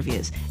these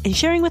interviews and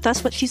sharing with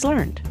us what she's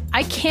learned.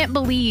 I can't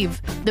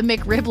believe the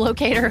McRib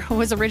locator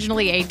was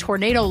originally a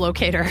tornado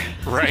locator.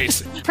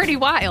 Right. Pretty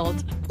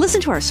wild.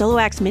 Listen to our Solo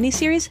Acts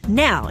miniseries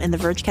now in the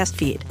Vergecast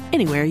feed,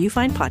 anywhere you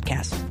find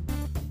podcasts.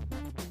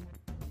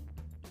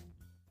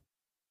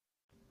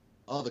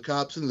 All the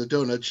cops in the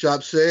donut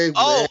shop say...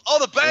 Oh,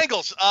 the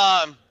Bengals.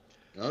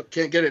 No,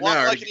 can't get it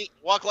now.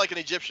 Walk like an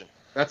Egyptian.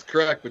 That's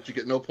correct, but you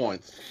get no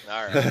points.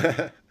 All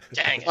right.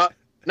 Dang it.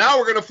 Now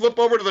we're going to flip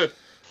over to the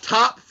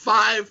top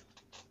 5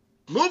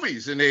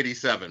 movies in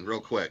 87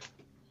 real quick.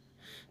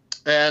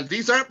 And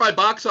these aren't by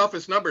box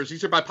office numbers.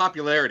 These are by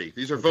popularity.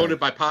 These are voted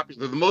by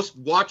popular. The most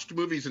watched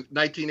movies in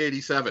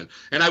 1987.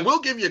 And I will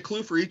give you a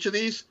clue for each of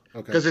these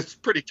because it's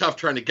pretty tough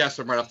trying to guess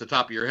them right off the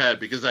top of your head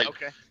because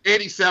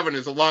 87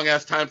 is a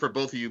long-ass time for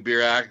both of you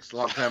beer addicts a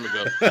long time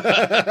ago.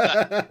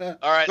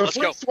 All right, let's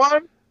go. The first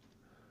one,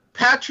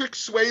 Patrick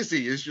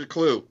Swayze is your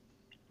clue.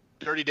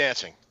 Dirty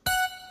Dancing.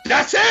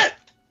 That's it!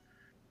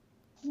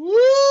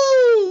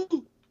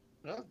 Woo!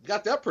 Well,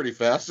 got that pretty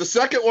fast. The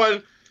second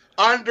one,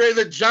 Andre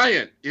the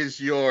Giant, is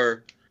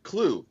your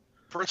clue.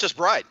 Princess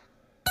Bride.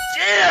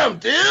 Damn,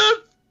 dude!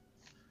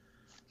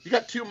 You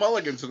got 2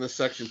 mulligans in this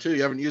section, too.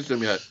 You haven't used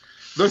them yet.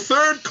 The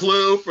third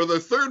clue for the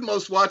third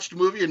most watched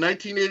movie in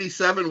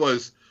 1987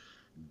 was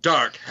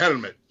Dark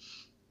Helmet.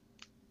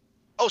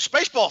 Oh,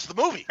 Spaceballs,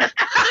 the movie.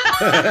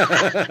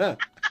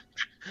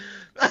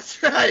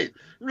 That's right.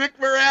 Rick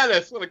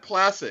Moranis, what a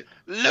classic.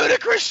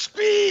 Ludicrous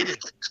Speed.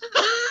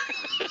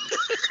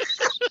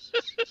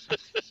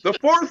 The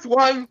fourth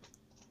one,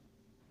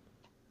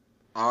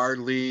 R.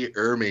 Lee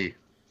Ermey.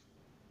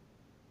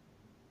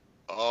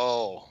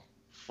 Oh,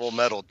 Full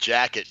Metal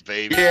Jacket,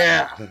 baby.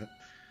 Yeah.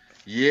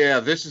 Yeah,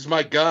 this is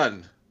my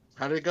gun.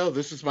 How did it go?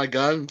 This is my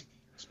gun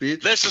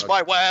speech? This is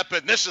my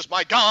weapon. This is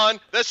my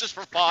gun. This is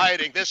for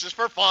fighting. This is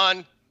for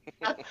fun.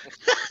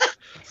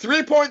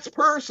 3 points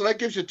per, so that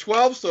gives you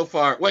 12 so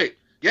far. Wait,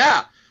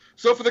 yeah.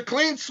 So for the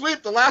clean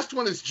sweep, the last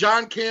one is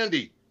John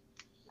Candy.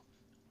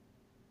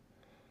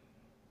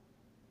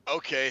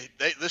 Okay,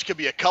 this could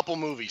be a couple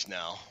movies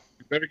now.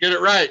 You better get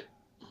it right.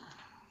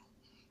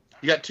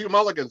 You got 2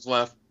 mulligans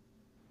left.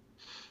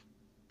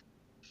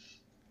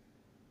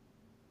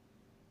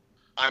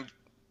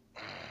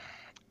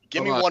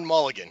 Give me one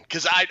mulligan,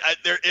 because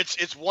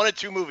it's one of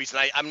 2 movies,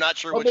 and I'm not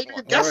sure which maybe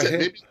one. You guess Right. it.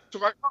 Maybe it's the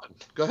right one.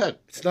 Go ahead.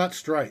 It's not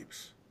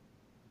Stripes.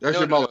 There's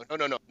your mulligan.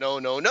 No,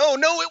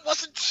 it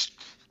wasn't.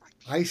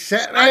 I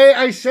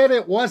said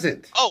it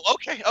wasn't. Oh,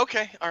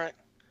 okay, all right.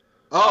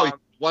 Oh, it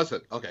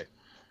wasn't. Okay.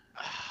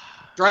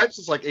 Stripes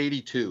is like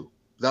 82.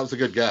 That was a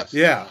good guess.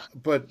 Yeah,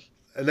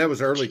 and that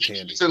was early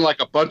Candy. It's in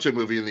like a bunch of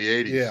movie in the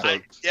 80s. Yeah.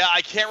 So.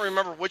 I can't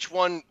remember which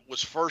one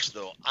was first,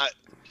 though.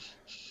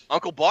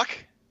 Uncle Buck?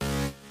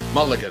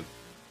 Mulligan.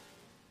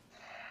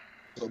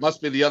 So it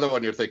must be the other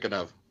one you're thinking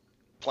of.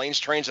 Planes,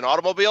 Trains, and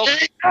Automobiles?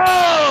 There you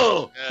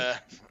go!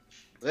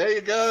 There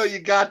you go. You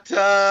got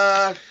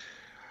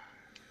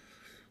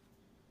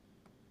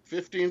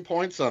 15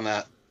 points on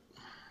that.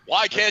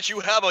 Why can't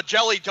you have a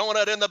jelly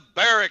donut in the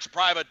barracks,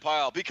 Private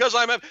Pile? Because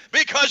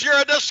you're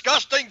a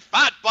disgusting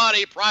fat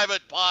body,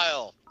 Private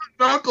Pile.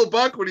 Uncle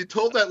Buck, when he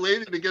told that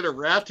lady to get a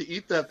rat to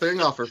eat that thing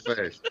off her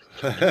face.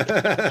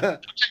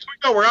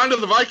 We're on to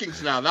the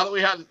Vikings now. Now that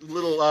we had a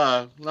little,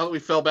 now that we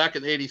fell back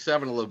in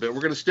 87 a little bit,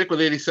 we're going to stick with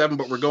 87,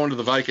 but we're going to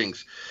the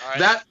Vikings. Right.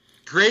 That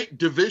great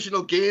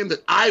divisional game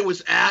that I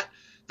was at,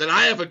 that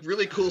I have a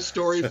really cool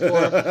story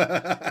for.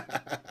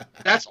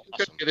 That's what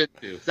we're going to get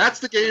into. That's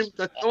the game.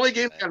 That's the only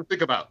game you got to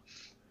think about.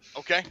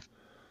 Okay.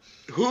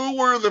 Who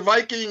were the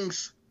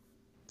Vikings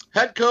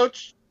head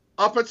coach,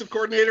 offensive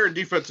coordinator, and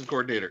defensive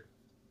coordinator?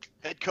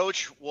 Head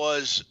coach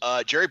was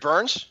Jerry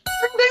Burns.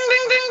 Ding, ding,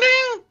 ding, ding,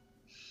 ding.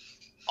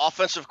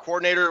 Offensive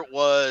coordinator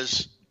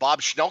was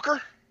Bob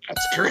Schnelker.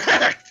 That's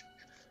correct.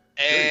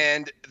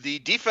 And the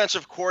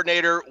defensive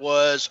coordinator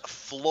was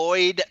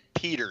Floyd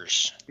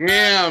Peters.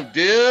 Damn,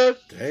 dude.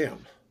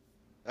 Damn.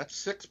 That's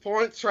 6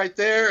 points right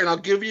there, and I'll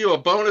give you a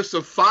bonus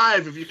of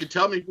 5 if you can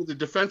tell me who the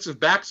defensive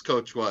backs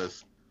coach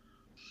was.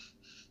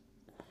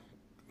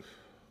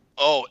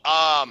 Oh,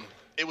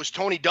 it was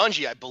Tony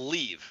Dungy, I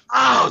believe.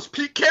 Oh, it's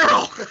Pete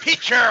Carroll. Pete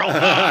Carroll.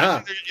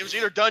 It was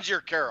either Dungy or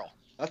Carroll.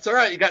 That's all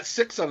right. You got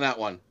 6 on that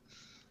one.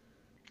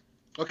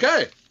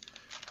 Okay.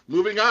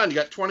 Moving on. You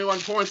got 21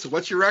 points. So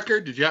what's your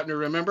record? Did you happen to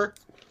remember?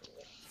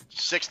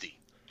 60.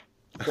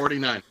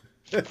 49.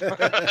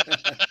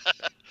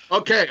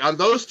 Okay. On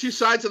those 2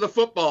 sides of the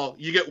football,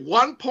 you get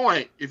 1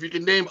 point if you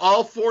can name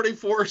all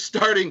 44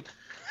 starting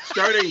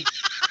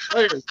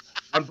players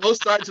on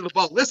both sides of the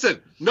ball.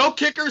 Listen, no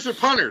kickers or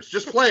punters,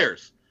 just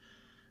players.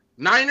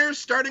 Niners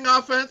starting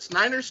offense,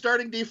 Niners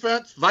starting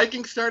defense,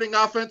 Vikings starting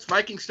offense,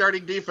 Vikings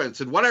starting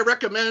defense. And what I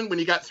recommend when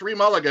you got 3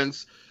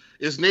 mulligans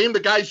is name the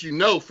guys you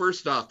know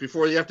first off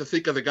before you have to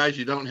think of the guys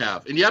you don't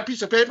have. And you have a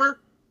piece of paper?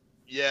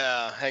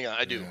 Yeah, hang on,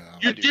 I do.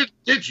 You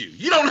did you?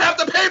 You don't have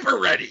the paper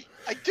ready.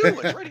 I do.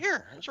 It's right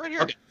here. It's right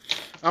here. Okay.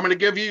 I'm going to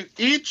give you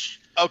each.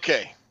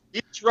 Okay.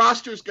 Each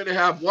roster is going to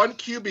have 1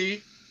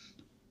 QB.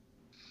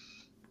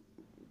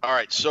 All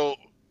right, so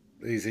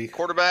Easy.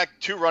 quarterback,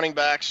 2 running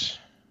backs,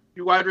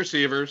 2 wide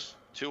receivers,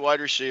 2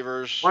 wide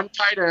receivers, 1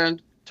 tight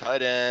end,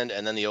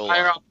 and then the higher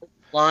O-line. offensive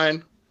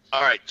line.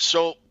 All right,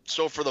 so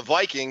for the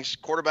Vikings,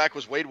 quarterback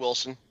was Wade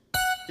Wilson.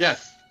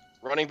 Yes.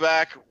 Running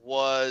back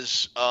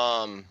was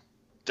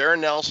Darren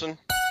Nelson.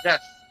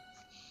 Yes.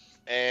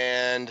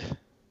 And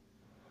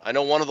I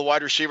know one of the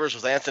wide receivers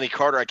was Anthony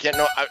Carter.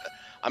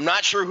 I'm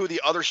not sure who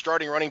the other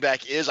starting running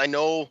back is. I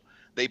know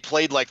they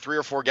played like 3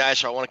 or 4 guys,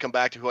 so I want to come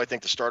back to who I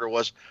think the starter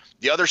was.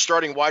 The other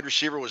starting wide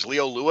receiver was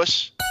Leo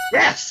Lewis.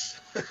 Yes.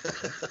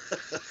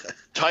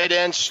 Tight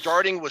end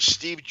starting was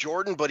Steve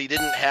Jordan, but he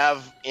didn't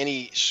have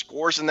any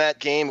scores in that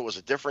game. It was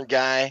a different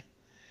guy.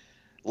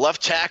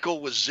 Left tackle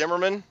was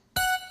Zimmerman.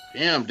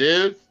 Damn,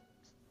 dude.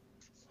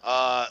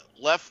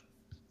 Left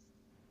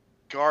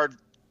guard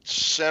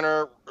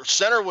center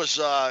was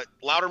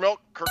Loudermilk,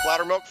 Kirk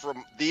Loudermilk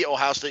from the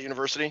Ohio State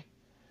University.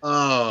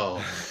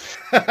 Oh.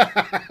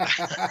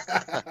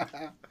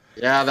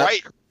 Yeah,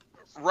 that's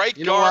right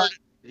you know guard. what?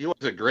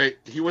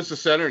 He was the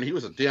center, and he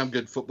was a damn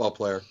good football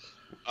player.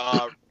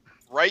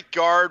 Right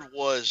guard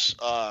was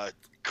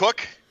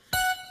Cook.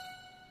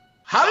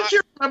 How did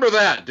you remember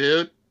that,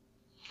 dude?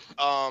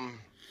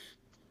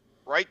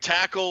 Right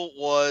tackle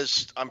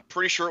was, I'm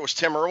pretty sure it was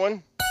Tim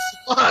Irwin.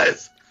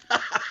 Was.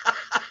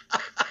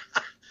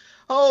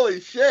 Holy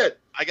shit.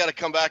 I got to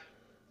come back.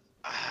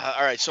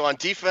 All right, so on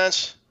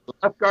defense. The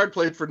left guard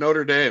played for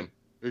Notre Dame.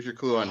 Here's your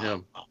clue on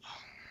him.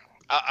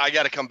 I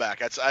got to come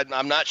back.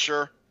 I'm not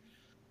sure.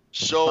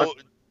 So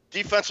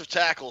defensive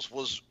tackles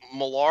was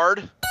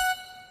Millard.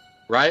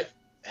 Right?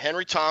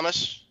 Henry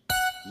Thomas.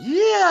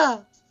 Yeah.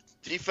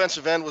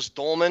 Defensive end was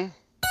Dolman.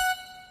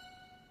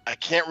 I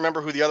can't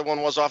remember who the other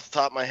one was off the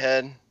top of my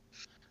head.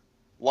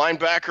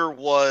 Linebacker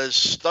was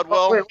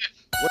Studwell. Wait,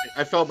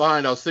 I fell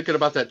behind. I was thinking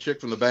about that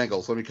chick from the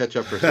Bengals. Let me catch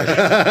up for a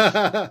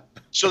second.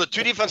 So the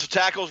two defensive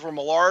tackles were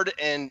Millard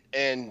and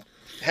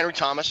Henry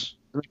Thomas.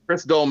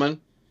 Chris Dolman.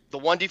 The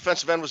one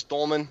defensive end was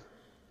Dolman.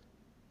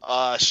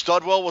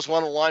 Studwell was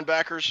one of the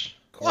linebackers.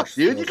 Look,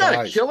 dude, you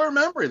got a killer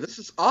memory. This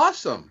is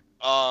awesome.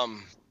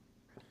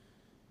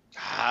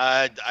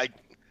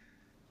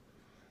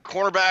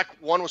 Cornerback,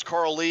 one was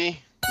Carl Lee.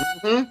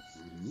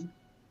 Mm-hmm.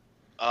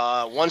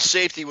 One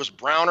safety was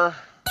Browner.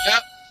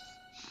 Yep.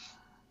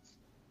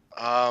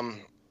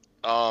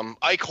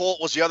 Ike Holt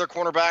was the other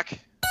cornerback.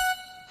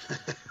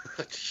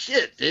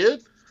 Shit,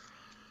 dude.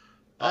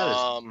 That is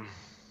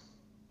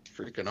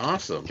freaking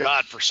awesome.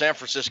 God, for San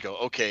Francisco.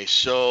 Okay,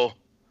 so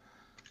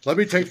let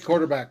me take the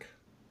quarterback.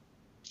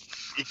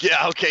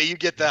 Yeah, okay, you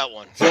get that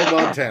one. Joe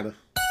Montana.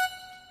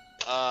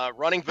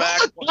 Running back.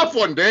 That's a tough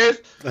one,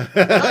 Dave.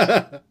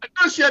 I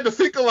guess you had to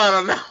think a lot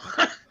on that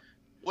one.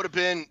 Would have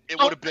been.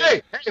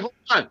 Hey, hold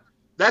on.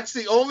 That's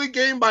the only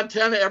game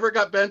Montana ever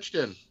got benched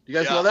in. You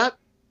guys know that?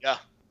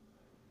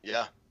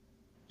 Yeah.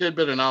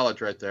 Tidbit of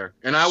knowledge right there.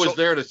 And I was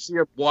there to see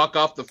him walk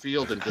off the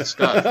field and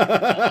discuss.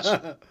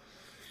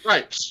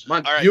 Right.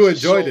 All right. You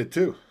enjoyed it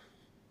too.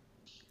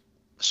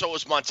 So it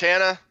was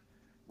Montana,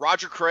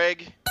 Roger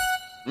Craig,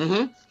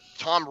 Tom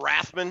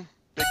Rathman,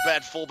 big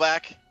bad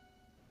fullback.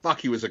 Fuck,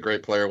 he was a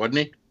great player, wasn't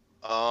he?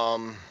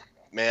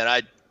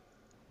 Man,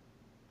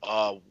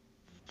 who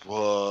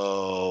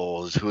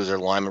was their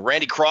lineman?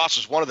 Randy Cross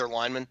was one of their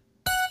linemen.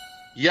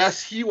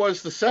 Yes, he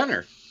was the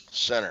center.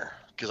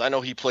 Because I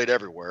know he played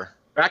everywhere.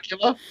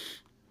 Dracula?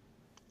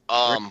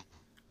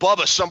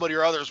 Bubba, somebody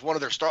or other, is one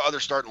of their other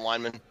starting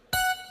linemen.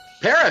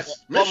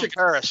 Paris, Michigan. Bubba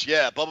Paris,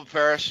 yeah, Bubba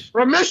Paris.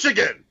 From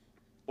Michigan.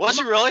 Was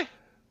he really?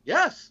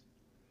 Yes.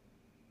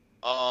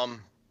 Where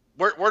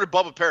did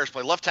Bubba Paris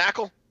play? Left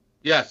tackle?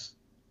 Yes.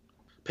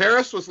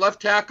 Paris was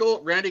left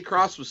tackle. Randy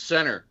Cross was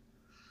center.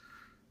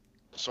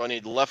 So I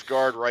need left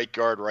guard, right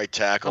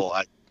tackle.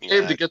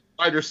 Aim to get the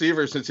wide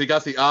receiver since he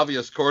got the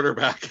obvious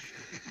quarterback.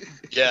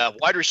 Yeah,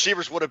 wide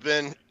receivers would have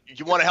been.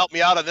 You want to help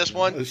me out on this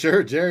one?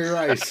 Sure, Jerry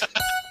Rice.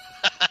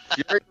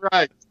 Jerry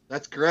Rice.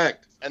 That's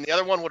correct. And the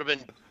other one would have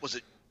been. Was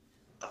it?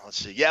 Let's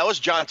see. Yeah, it was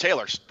John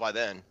Taylor by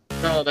then.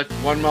 No, that's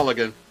one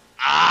Mulligan.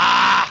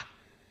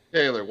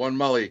 Taylor, one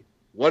Mully.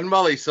 One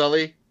Mully,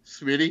 Sully.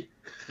 Sweetie.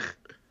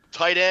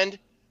 Tight end.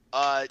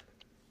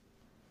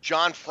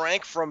 John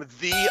Frank from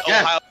the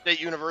Ohio State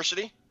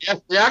University.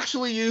 Yes, they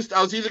actually used.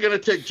 I was either going to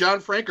take John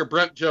Frank or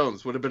Brent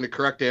Jones. Would have been the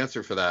correct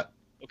answer for that.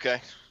 Okay.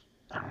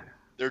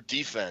 Their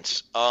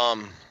defense.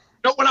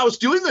 When I was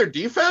doing their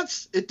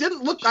defense, it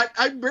didn't look.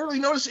 I barely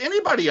noticed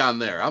anybody on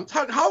there. How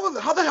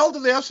the hell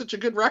do they have such a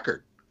good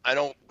record? I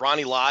know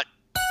Ronnie Lott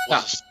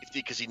was a safety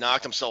because he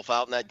knocked himself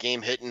out in that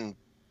game, hitting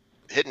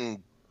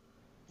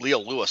Leo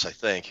Lewis, I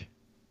think.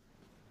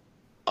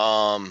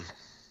 Who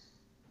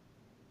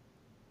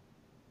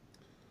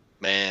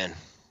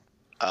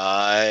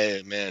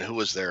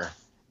was there?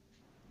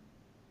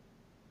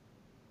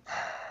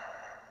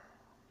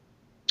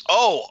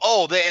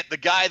 The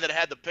guy that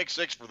had the pick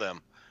six for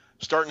them,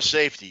 starting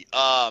safety.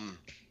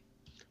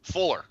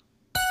 Fuller.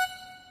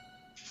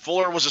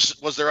 Fuller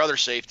was their other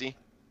safety.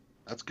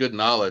 That's good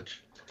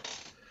knowledge.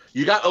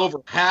 You got over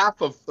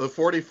half of the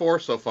 44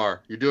 so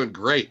far. You're doing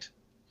great.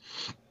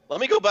 Let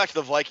me go back to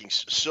the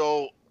Vikings.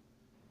 So,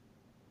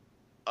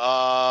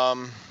 linebacker.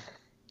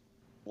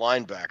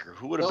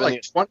 Who would have been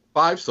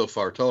 25 so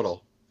far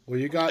total? Well,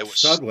 you got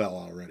Studwell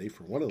already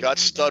for one of them. Got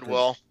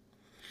Studwell.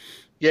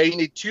 Yeah, you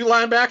need two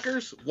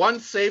linebackers, one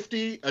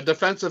safety, a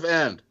defensive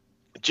end.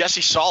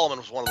 Jesse Solomon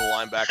was one of the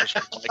linebackers.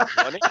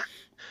 Wasn't he?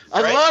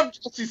 I love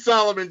Jesse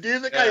Solomon,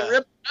 dude. That guy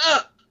ripped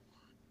up.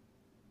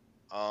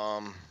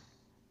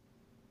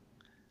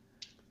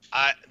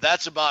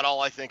 That's about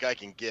all I think I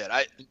can get.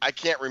 I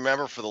can't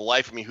remember for the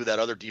life of me who that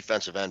other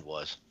defensive end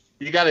was.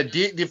 You got a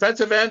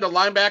defensive end, a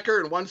linebacker,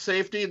 and one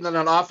safety, and then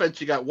on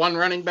offense you got one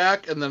running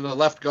back and then a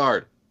left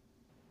guard.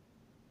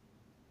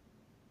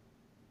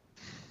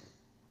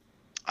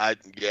 I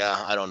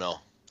don't know.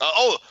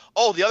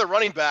 The other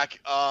running back,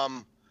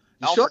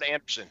 Alfred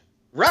Anderson.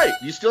 Right.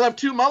 You still have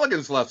two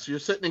mulligans left, so you're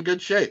sitting in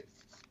good shape.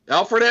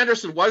 Alfred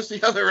Anderson was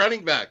the other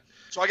running back.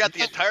 So I got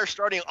the entire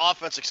starting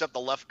offense except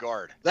the left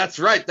guard. That's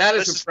right. That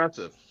is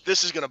impressive.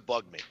 This is going to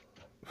bug me.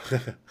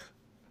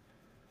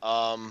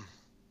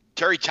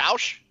 Terry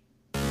Tausch?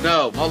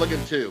 No,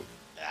 Mulligan 2.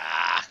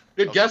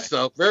 Good guess,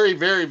 though. Very,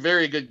 very,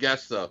 very good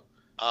guess, though.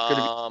 Could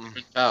have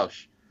been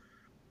Tausch.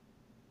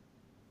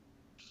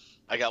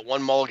 I got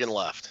one Mulligan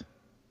left.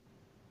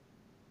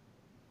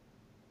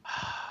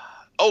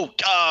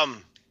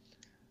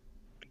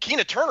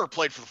 Keena Turner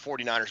played for the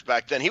 49ers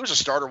back then. He was a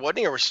starter, wasn't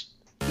he?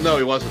 No,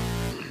 he wasn't.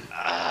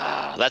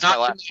 That's my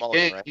last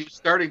Mulligan, right? He was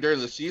starting during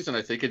the season,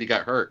 I think, and he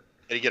got hurt.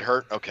 Did he get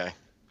hurt? Okay.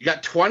 You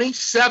got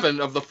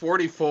 27 of the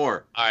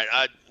 44. All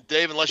right,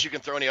 Dave. Unless you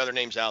can throw any other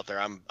names out there,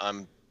 I'm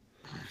done.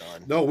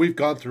 No, we've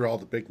gone through all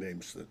the big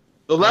names.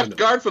 The left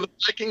guard for the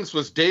Vikings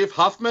was Dave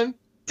Huffman.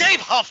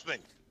 Dave Huffman.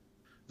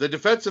 The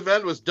defensive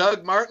end was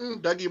Dougie Martin.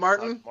 Doug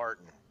Martin.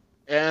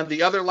 And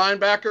the other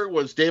linebacker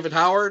was David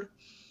Howard.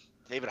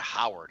 David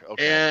Howard,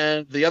 okay.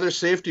 And the other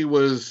safety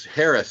was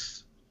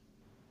Harris.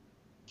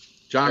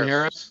 John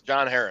Harris.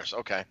 John Harris,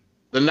 okay.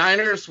 The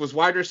Niners was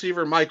wide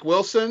receiver Mike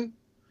Wilson.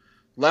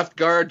 Left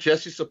guard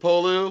Jesse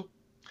Sapolu.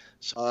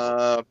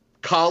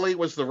 Colley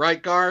was the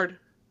right guard.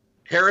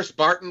 Harris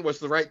Barton was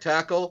the right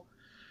tackle.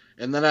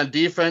 And then on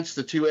defense,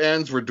 the two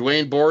ends were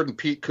Dwayne Board and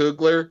Pete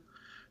Kugler.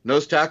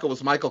 Nose tackle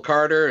was Michael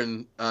Carter,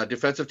 and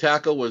defensive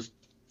tackle was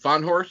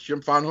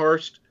Jim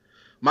Fonhorst.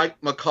 Mike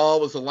McCall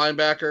was a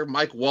linebacker.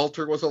 Mike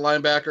Walter was a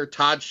linebacker.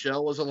 Todd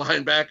Shell was a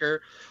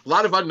linebacker. A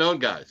lot of unknown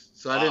guys.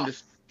 So I didn't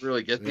just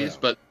really get these.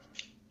 But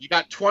you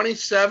got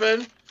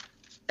 27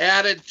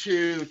 added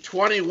to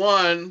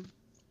 21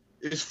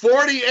 is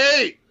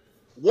 48.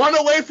 One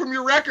away from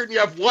your record, and you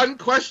have one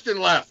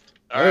question left.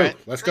 All right.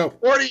 Let's go.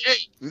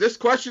 48. And this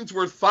question's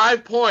worth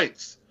 5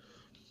 points.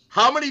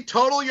 How many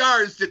total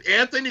yards did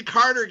Anthony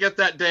Carter get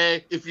that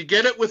day? If you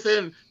get it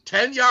within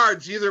 10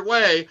 yards either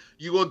way,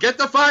 you will get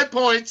the 5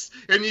 points,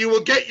 and you will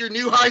get your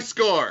new high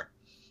score.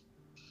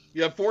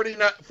 You have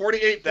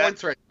 48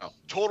 points right now.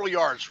 Total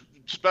yards,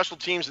 special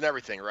teams and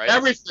everything, right?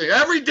 Everything.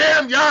 Every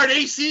damn yard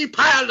AC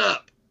piled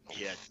up.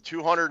 He had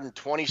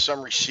 220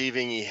 some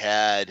receiving. He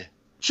had...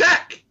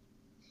 Check!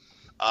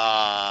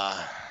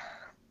 I'm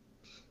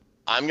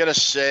going to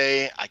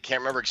say, I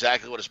can't remember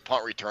exactly what his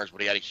punt returns, but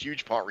he had a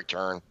huge punt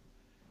return.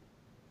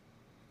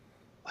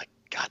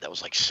 God, that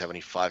was like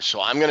 75. So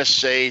I'm going to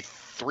say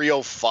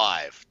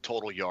 305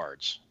 total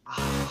yards.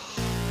 How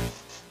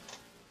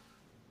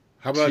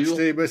about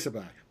Steve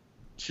Bissaback?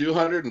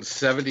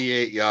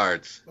 278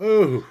 yards.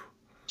 Ooh.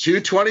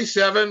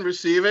 227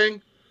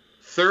 receiving,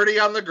 30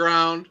 on the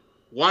ground,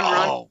 one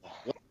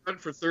run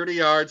for 30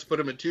 yards, put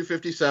him at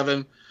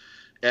 257,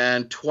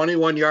 and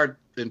 21 yard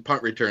in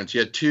punt returns. He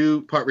had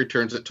 2 punt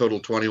returns that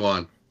total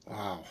 21.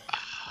 Wow.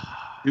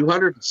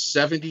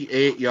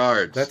 278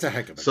 yards. That's a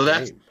heck of a game.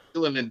 That's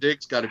Thielen and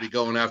Diggs got to be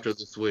going after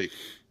this week.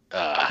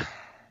 Oh,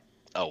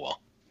 well.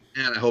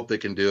 And I hope they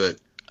can do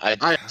it. I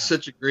had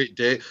such a great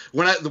day.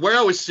 Where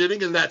I was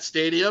sitting in that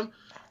stadium,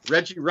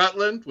 Reggie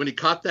Rutland, when he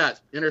caught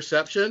that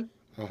interception,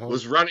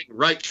 was running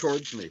right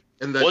towards me.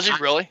 And was he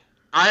really?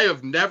 I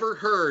have never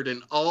heard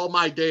in all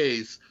my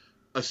days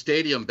a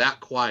stadium that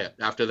quiet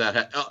after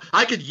that.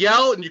 I could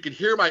yell, and you could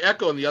hear my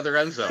echo in the other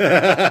end zone.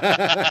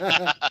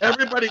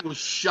 Everybody was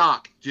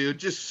shocked, dude.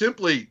 Just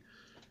simply,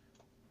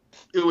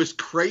 it was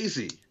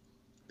crazy.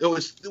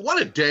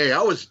 What a day.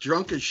 I was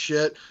drunk as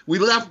shit. We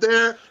left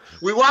there.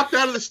 We walked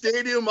out of the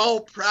stadium all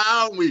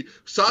proud. We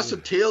saw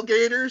some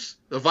tailgaters,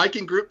 the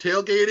Viking group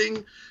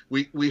tailgating.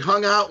 We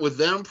hung out with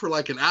them for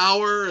like an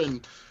hour.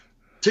 And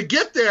to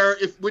get there,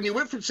 when you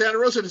went from Santa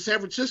Rosa to San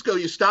Francisco,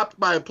 you stopped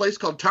by a place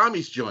called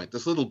Tommy's Joint,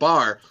 this little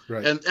bar.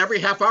 Right. And every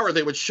half hour,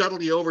 they would shuttle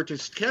you over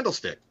to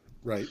Candlestick.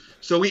 Right.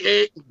 So we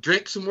ate,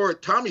 drank some more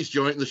at Tommy's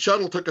Joint, and the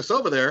shuttle took us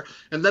over there.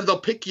 And then they'll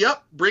pick you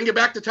up, bring you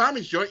back to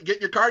Tommy's Joint, get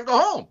in your car, and go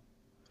home.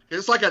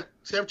 It's like San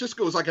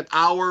Francisco was like an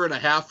hour and a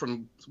half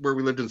from where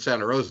we lived in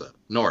Santa Rosa,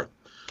 north.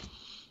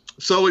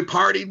 So we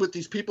partied with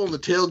these people in the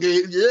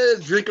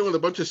tailgate, drinking with a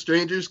bunch of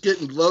strangers,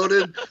 getting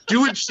loaded,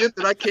 doing shit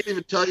that I can't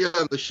even tell you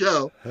on the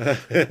show.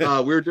 We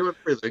were doing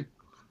everything.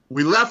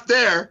 We left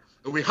there,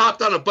 and we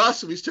hopped on a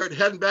bus, and we started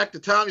heading back to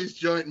Tommy's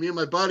Joint, me and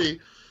my buddy.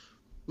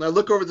 And I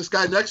look over at this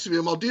guy next to me.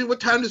 I'm all, dude, what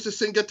time does this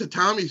thing get to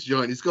Tommy's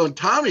Joint? He's going,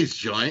 Tommy's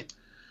Joint?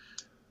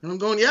 And I'm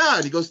going, yeah.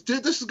 And he goes,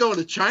 dude, this is going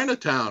to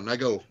Chinatown. And I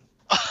go,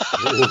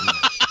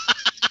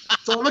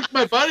 so I look at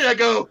my buddy, I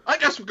go, I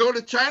guess we're going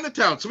to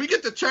Chinatown. So we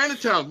get to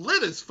Chinatown,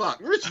 lit as fuck.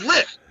 We're just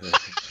lit.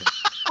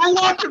 We're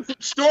walking from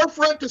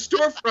storefront to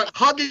storefront,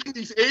 hugging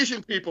these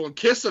Asian people and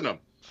kissing them.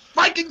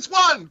 Vikings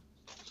won!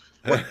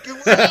 As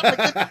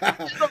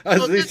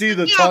they see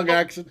the tongue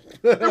action.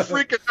 They're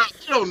freaking out.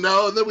 You don't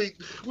know. And then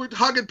we're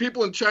hugging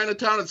people in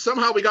Chinatown, and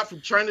somehow we got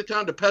from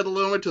Chinatown to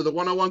Petaluma to the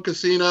 101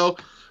 Casino.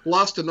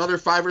 Lost another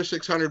 $500 or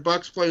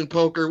 $600 playing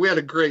poker. We had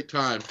a great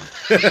time.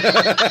 We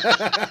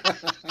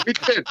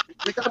did.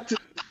 We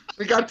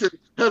got to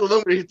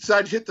Petaluma. We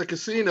decided to hit the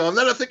casino, and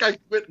then I think I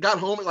got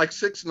home at like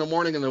 6 in the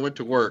morning, and then went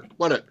to work.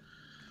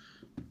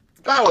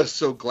 I was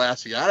so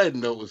glassy. I didn't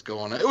know what was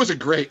going on. It was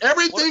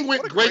everything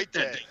went great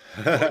that day.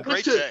 What a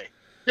great day.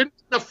 Didn't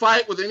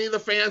fight with any of the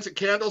fans at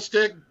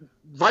Candlestick.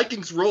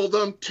 Vikings rolled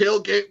them.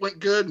 Tailgate went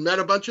good. Met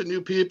a bunch of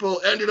new people.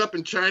 Ended up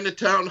in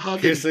Chinatown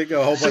hugging. Kissing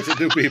a whole bunch of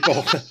new people.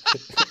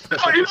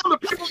 The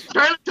people in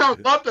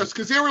Chinatown loved us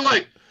because they were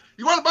like,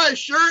 you want to buy a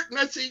shirt? And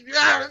I'd say,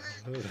 yeah,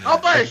 I'll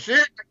buy a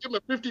shirt. I'd give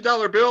them a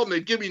 $50 bill, and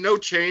they'd give me no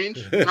change.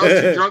 And I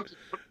was too drunk.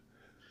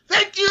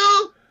 Thank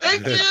you.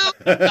 And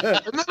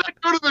then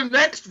I'd go to the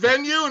next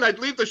venue, and I'd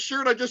leave the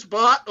shirt I just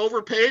bought,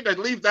 overpaid. I'd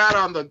leave that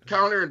on the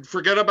counter and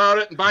forget about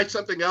it and buy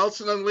something else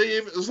and then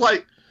leave. It was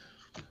like,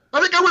 I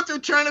think I went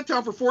through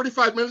Chinatown for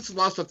 45 minutes and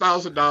lost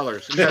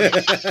 $1,000.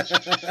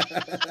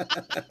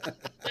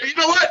 You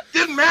know what?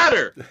 Didn't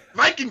matter.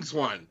 Vikings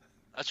won.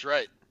 That's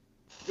right.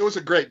 It was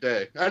a great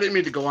day. I didn't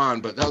mean to go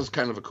on, but that was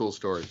kind of a cool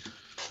story.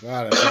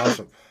 Wow, that's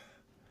awesome.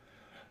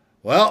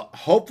 Well,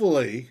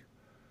 hopefully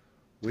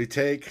we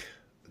take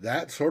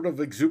that sort of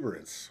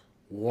exuberance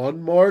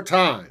one more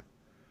time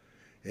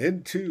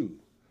into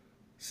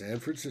San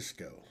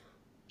Francisco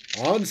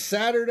on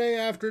Saturday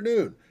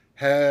afternoon.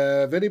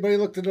 Have anybody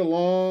looked at the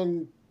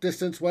long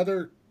distance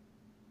weather?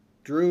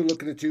 Drew,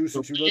 looking at you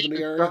since you live in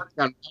the area.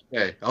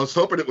 Okay. I was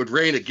hoping it would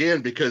rain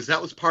again because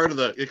that was part of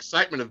the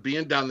excitement of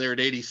being down there at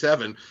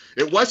 87.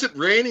 It wasn't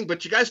raining,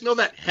 but you guys know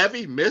that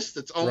heavy mist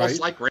that's almost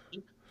like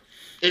rain?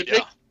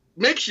 It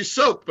makes you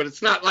soak, but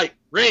it's not like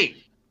rain.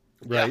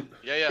 Right.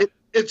 Yeah.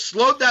 It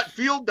slowed that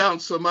field down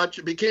so much,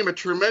 it became a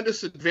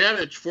tremendous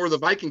advantage for the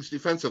Vikings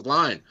defensive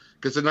line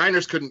because the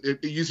Niners couldn't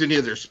use any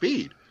of their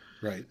speed.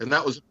 Right. And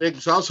that was big.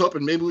 So I was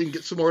hoping maybe we can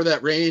get some more of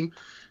that rain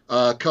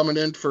coming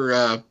in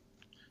for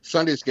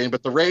Sunday's game.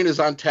 But the rain is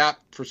on tap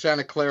for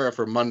Santa Clara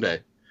for Monday.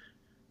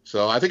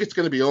 So I think it's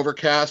going to be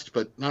overcast,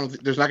 but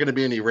there's not going to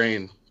be any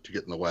rain to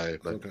get in the way.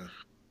 But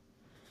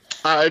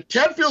if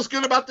Ted feels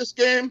good about this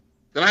game,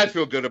 then I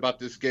feel good about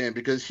this game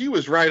because he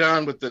was right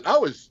on with it. I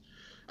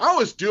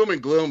was doom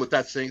and gloom with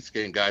that Saints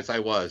game, guys. I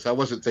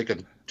wasn't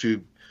thinking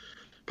too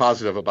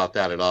positive about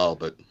that at all,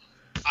 but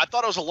I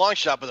thought it was a long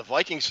shot, but the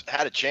Vikings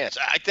had a chance.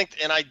 I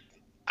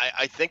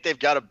think they've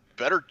got a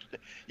better.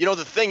 The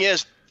thing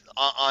is,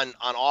 on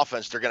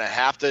offense, they're going to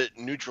have to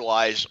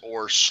neutralize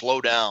or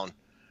slow down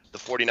the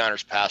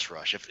 49ers pass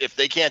rush. If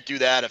they can't do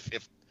that,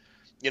 if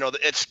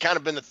it's kind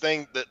of been the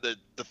thing,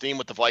 the theme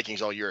with the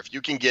Vikings all year. If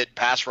you can get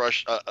pass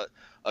rush,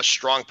 a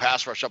strong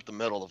pass rush up the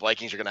middle, the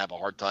Vikings are going to have a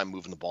hard time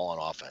moving the ball on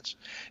offense.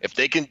 If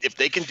they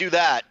can do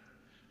that.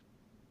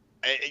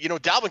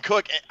 Dalvin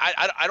Cook,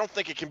 I don't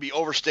think it can be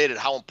overstated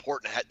how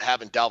important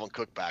having Dalvin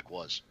Cook back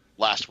was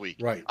last week.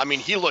 Right. I mean,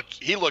 he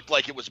looked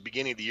like it was the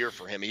beginning of the year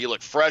for him. He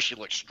looked fresh. He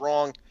looked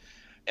strong.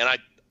 And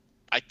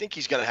I think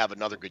he's going to have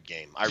another good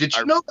game. Did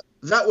you know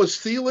that was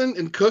Thielen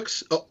and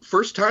Cook's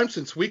first time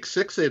since week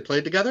 6 they had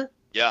played together?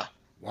 Yeah.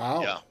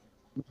 Wow. Yeah.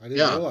 I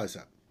didn't realize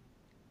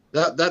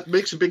that. That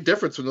makes a big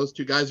difference when those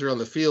two guys are on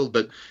the field.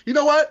 But you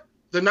know what?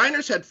 The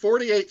Niners had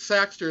 48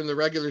 sacks during the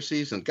regular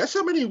season. Guess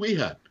how many we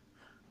had?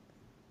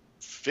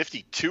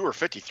 52 or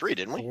 53,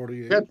 didn't we?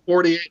 48. We had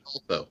 48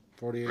 also.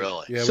 48.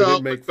 Really? Yeah, so, we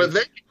didn't make but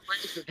they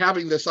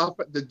having this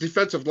the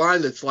defensive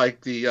line that's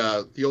like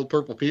the old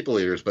Purple People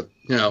Eaters, but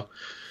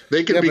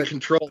they can be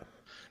controlled.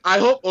 I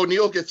hope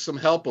O'Neal gets some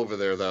help over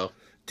there, though.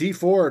 D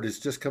Ford is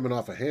just coming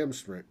off a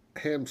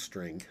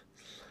hamstring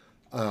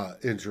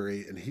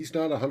injury, and he's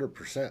not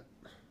 100%.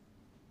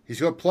 He's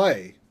going to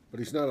play, but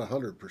he's not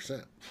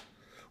 100%,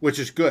 which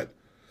is good.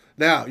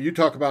 Now, you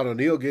talk about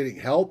O'Neal getting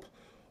help.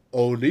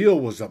 O'Neal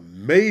was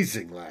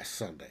amazing last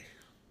Sunday.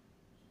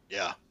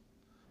 Yeah.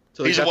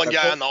 So he's the one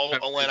guy on the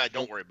O-line I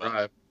don't worry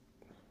about.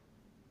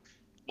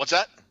 What's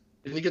that?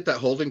 Didn't he get that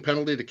holding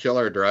penalty to kill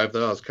our drive,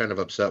 though? I was kind of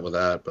upset with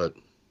that, but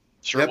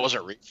it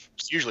wasn't Reeve.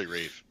 It's usually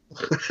Reeve.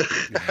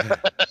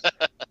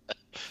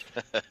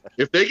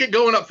 If they get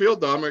going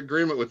upfield, though, I'm in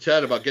agreement with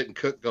Ted about getting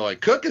Cook going.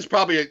 Cook is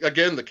probably,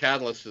 again, the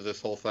catalyst to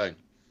this whole thing.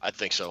 I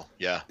think so,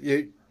 yeah.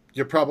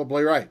 You're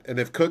probably right. And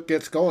if Cook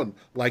gets going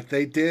like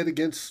they did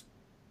against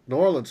New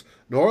Orleans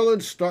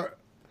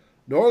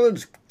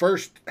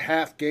first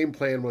half game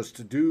plan was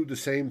to do the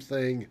same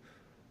thing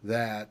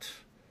that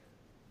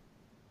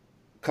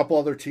a couple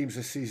other teams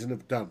this season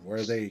have done,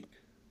 where they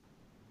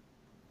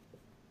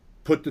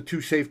put the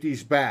two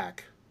safeties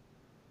back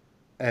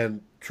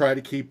and try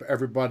to keep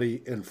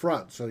everybody in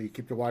front. So you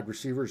keep the wide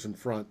receivers in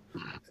front,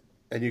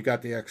 and you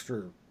got the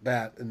extra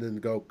bat, and then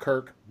go,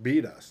 Kirk,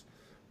 beat us.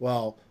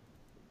 Well,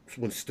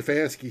 when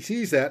Stefanski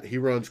sees that, he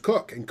runs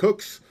Cook, and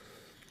Cook's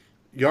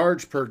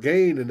yards per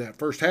gain in that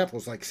first half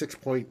was like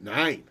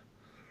 6.9,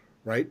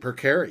 right, per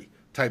carry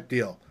type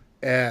deal.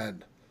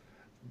 And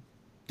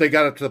they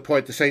got up to the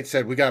point the Saints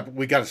said, we got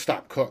to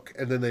stop Cook.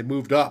 And then they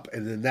moved up,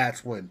 and then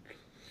that's when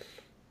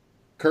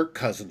Kirk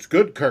Cousins,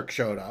 good Kirk,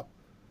 showed up,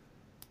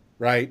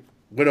 right,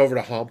 went over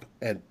the hump,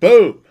 and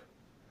boom,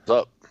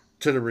 up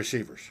to the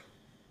receivers.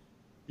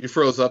 You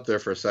froze up there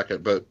for a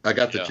second, but I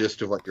got the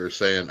gist of what you were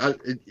saying.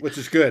 Which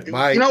is good.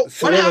 My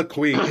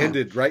soliloquy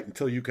ended right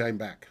until you came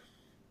back.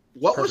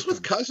 What was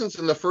with Cousins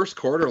in the first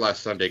quarter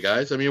last Sunday,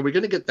 guys? I mean, are we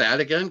going to get that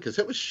again? Because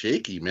it was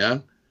shaky,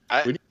 man.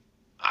 I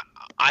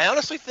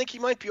honestly think he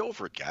might be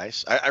over it,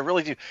 guys. I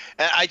really do.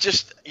 And I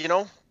just,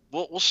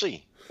 we'll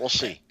see. We'll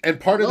see. And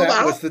part of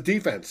that was the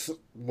defense,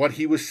 what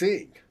he was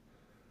seeing,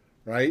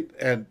 right?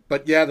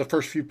 But the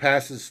first few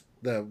passes,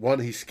 the one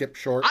he skipped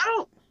short.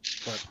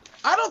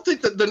 I don't think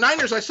that the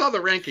Niners, I saw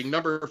the ranking,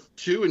 number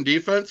 2 in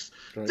defense.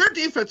 Right. Their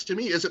defense, to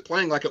me, isn't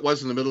playing like it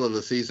was in the middle of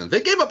the season. They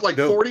gave up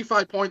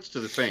 45 points to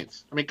the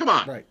Saints. I mean, come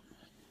on. Right.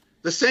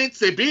 The Saints,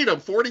 they beat them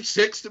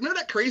 46. Remember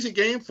that crazy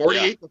game,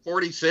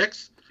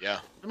 48-46? Yeah.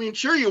 I mean,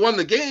 sure, you won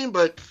the game,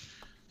 but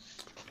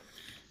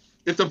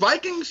if the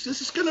Vikings,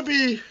 this is going to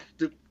be,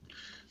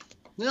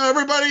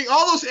 everybody,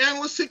 all those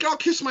analysts think I'll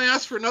kiss my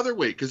ass for another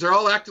week because they're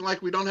all acting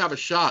like we don't have a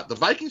shot. The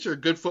Vikings are a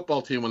good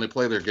football team when they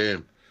play their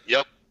game.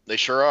 Yep, they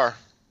sure are.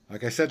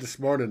 Like I said this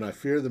morning, I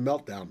fear the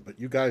meltdown, but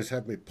you guys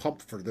have me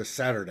pumped for this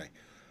Saturday.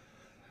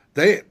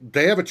 They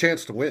have a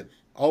chance to win.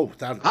 Oh,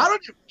 I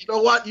don't. You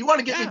know what? You want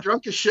to get me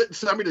drunk as shit and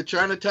send me to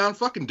Chinatown?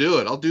 Fucking do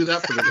it. I'll do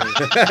that for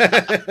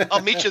the game.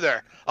 I'll meet you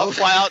there. I'll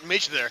fly out and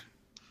meet you there.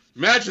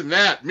 Imagine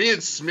that. Me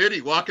and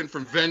Smitty walking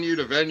from venue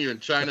to venue in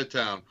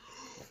Chinatown.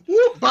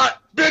 Woo, but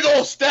big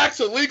old stacks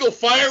of legal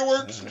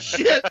fireworks and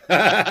shit.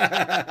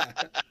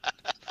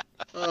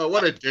 Oh,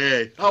 what a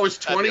day. I was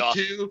 22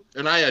 awesome.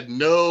 And I had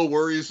no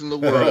worries in the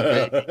world,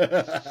 baby.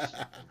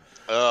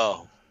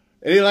 Oh.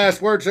 Any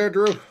last words there,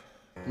 Drew?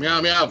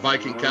 Meow, meow,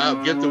 Viking cow.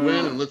 Get the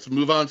win and let's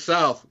move on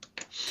south.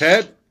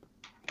 Ted?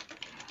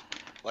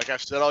 Like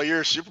I've said all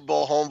year, Super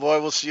Bowl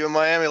homeboy. We'll see you in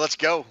Miami. Let's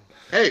go.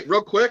 Hey,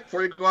 real quick,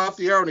 before you go off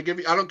the air,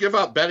 I don't give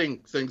out betting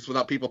things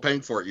without people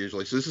paying for it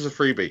usually, so this is a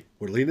freebie.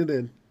 We're leaning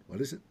in.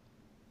 What is it?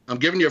 I'm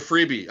giving you a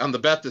freebie on the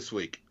bet this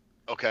week.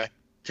 Okay.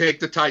 Take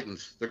the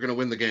Titans. They're going to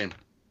win the game.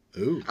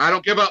 Ooh. I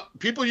don't give up.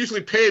 People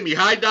usually pay me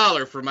high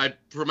dollar for my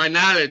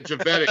knowledge of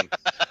betting.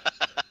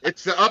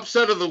 It's the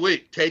upset of the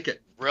week. Take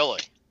it.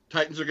 Really?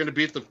 Titans are going to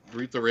beat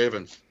the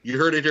Ravens. You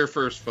heard it here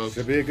first, folks.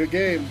 Should be a good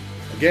game.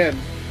 Again,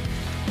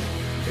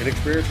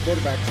 inexperienced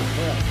quarterbacks in the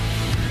playoffs.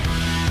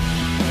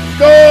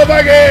 Go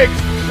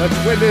Vikings!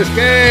 Let's win this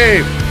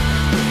game!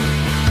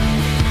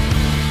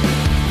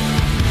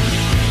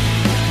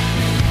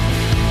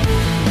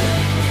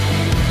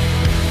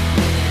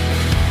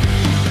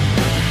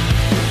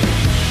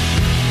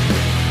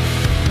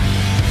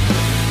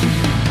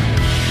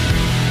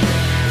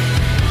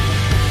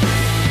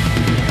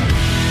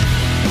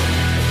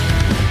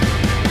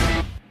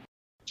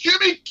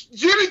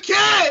 Jimmy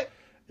K!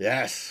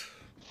 Yes.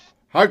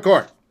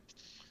 Hardcore.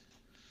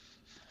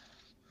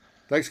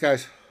 Thanks,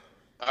 guys.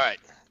 All right.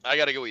 I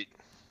got to go eat.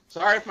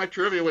 Sorry if my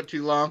trivia went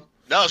too long.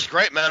 No, it's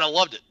great, man. I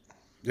loved it.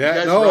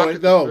 Yeah, no.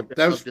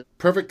 That was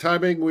perfect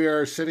timing. We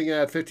are sitting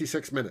at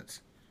 56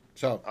 minutes.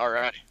 So, all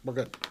right. We're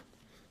good.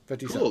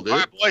 57. Cool, dude. All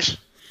right, boys.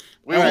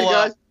 We all will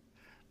right,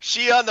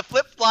 see you on the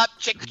flip-flop.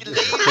 Check you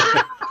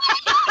later.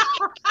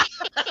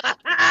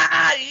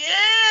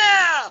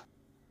 Yeah!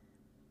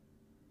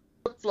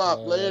 Flip-flop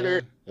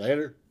later.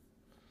 Later.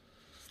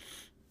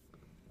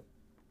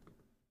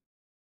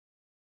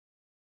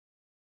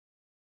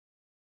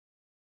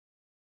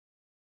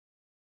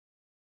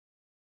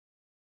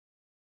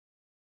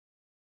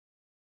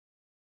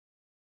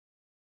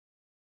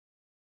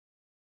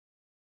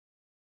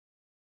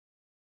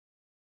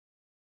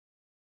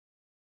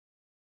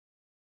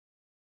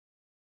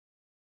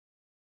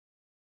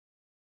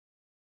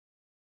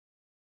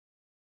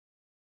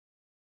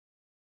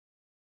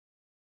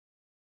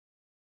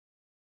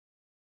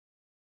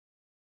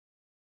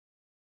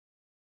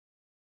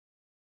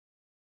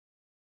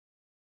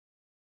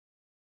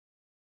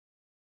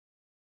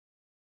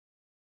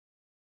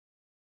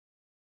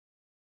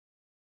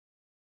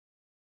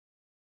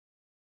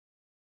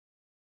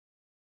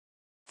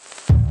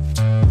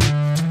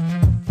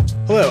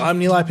 Hello, I'm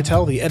Nilay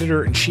Patel, the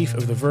editor-in-chief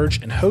of The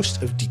Verge and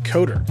host of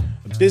Decoder,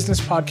 a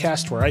business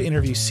podcast where I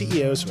interview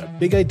CEOs about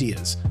big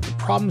ideas, the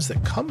problems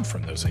that come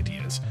from those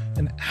ideas,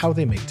 and how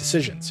they make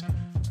decisions.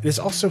 It is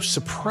also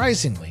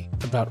surprisingly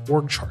about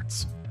org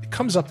charts. It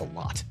comes up a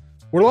lot.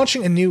 We're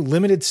launching a new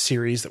limited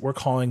series that we're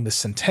calling the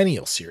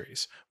Centennial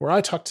Series, where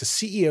I talk to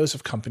CEOs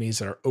of companies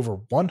that are over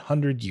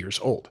 100 years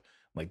old,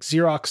 like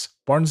Xerox,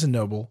 Barnes &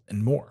 Noble,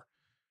 and more.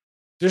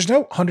 There's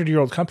no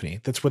 100-year-old company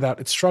that's without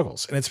its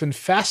struggles, and it's been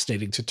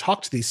fascinating to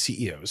talk to these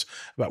CEOs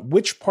about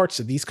which parts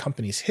of these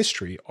companies'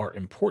 history are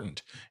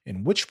important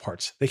and which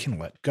parts they can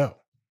let go.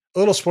 A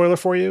little spoiler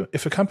for you,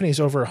 if a company is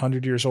over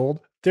 100 years old,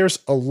 there's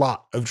a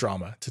lot of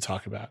drama to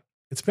talk about.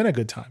 It's been a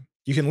good time.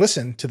 You can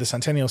listen to the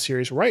Centennial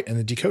Series right in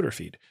the Decoder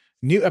feed.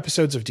 New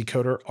episodes of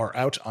Decoder are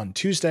out on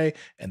Tuesday,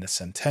 and the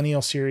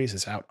Centennial Series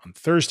is out on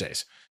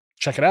Thursdays.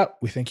 Check it out.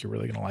 We think you're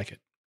really going to like it.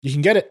 You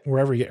can get it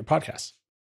wherever you get your podcasts.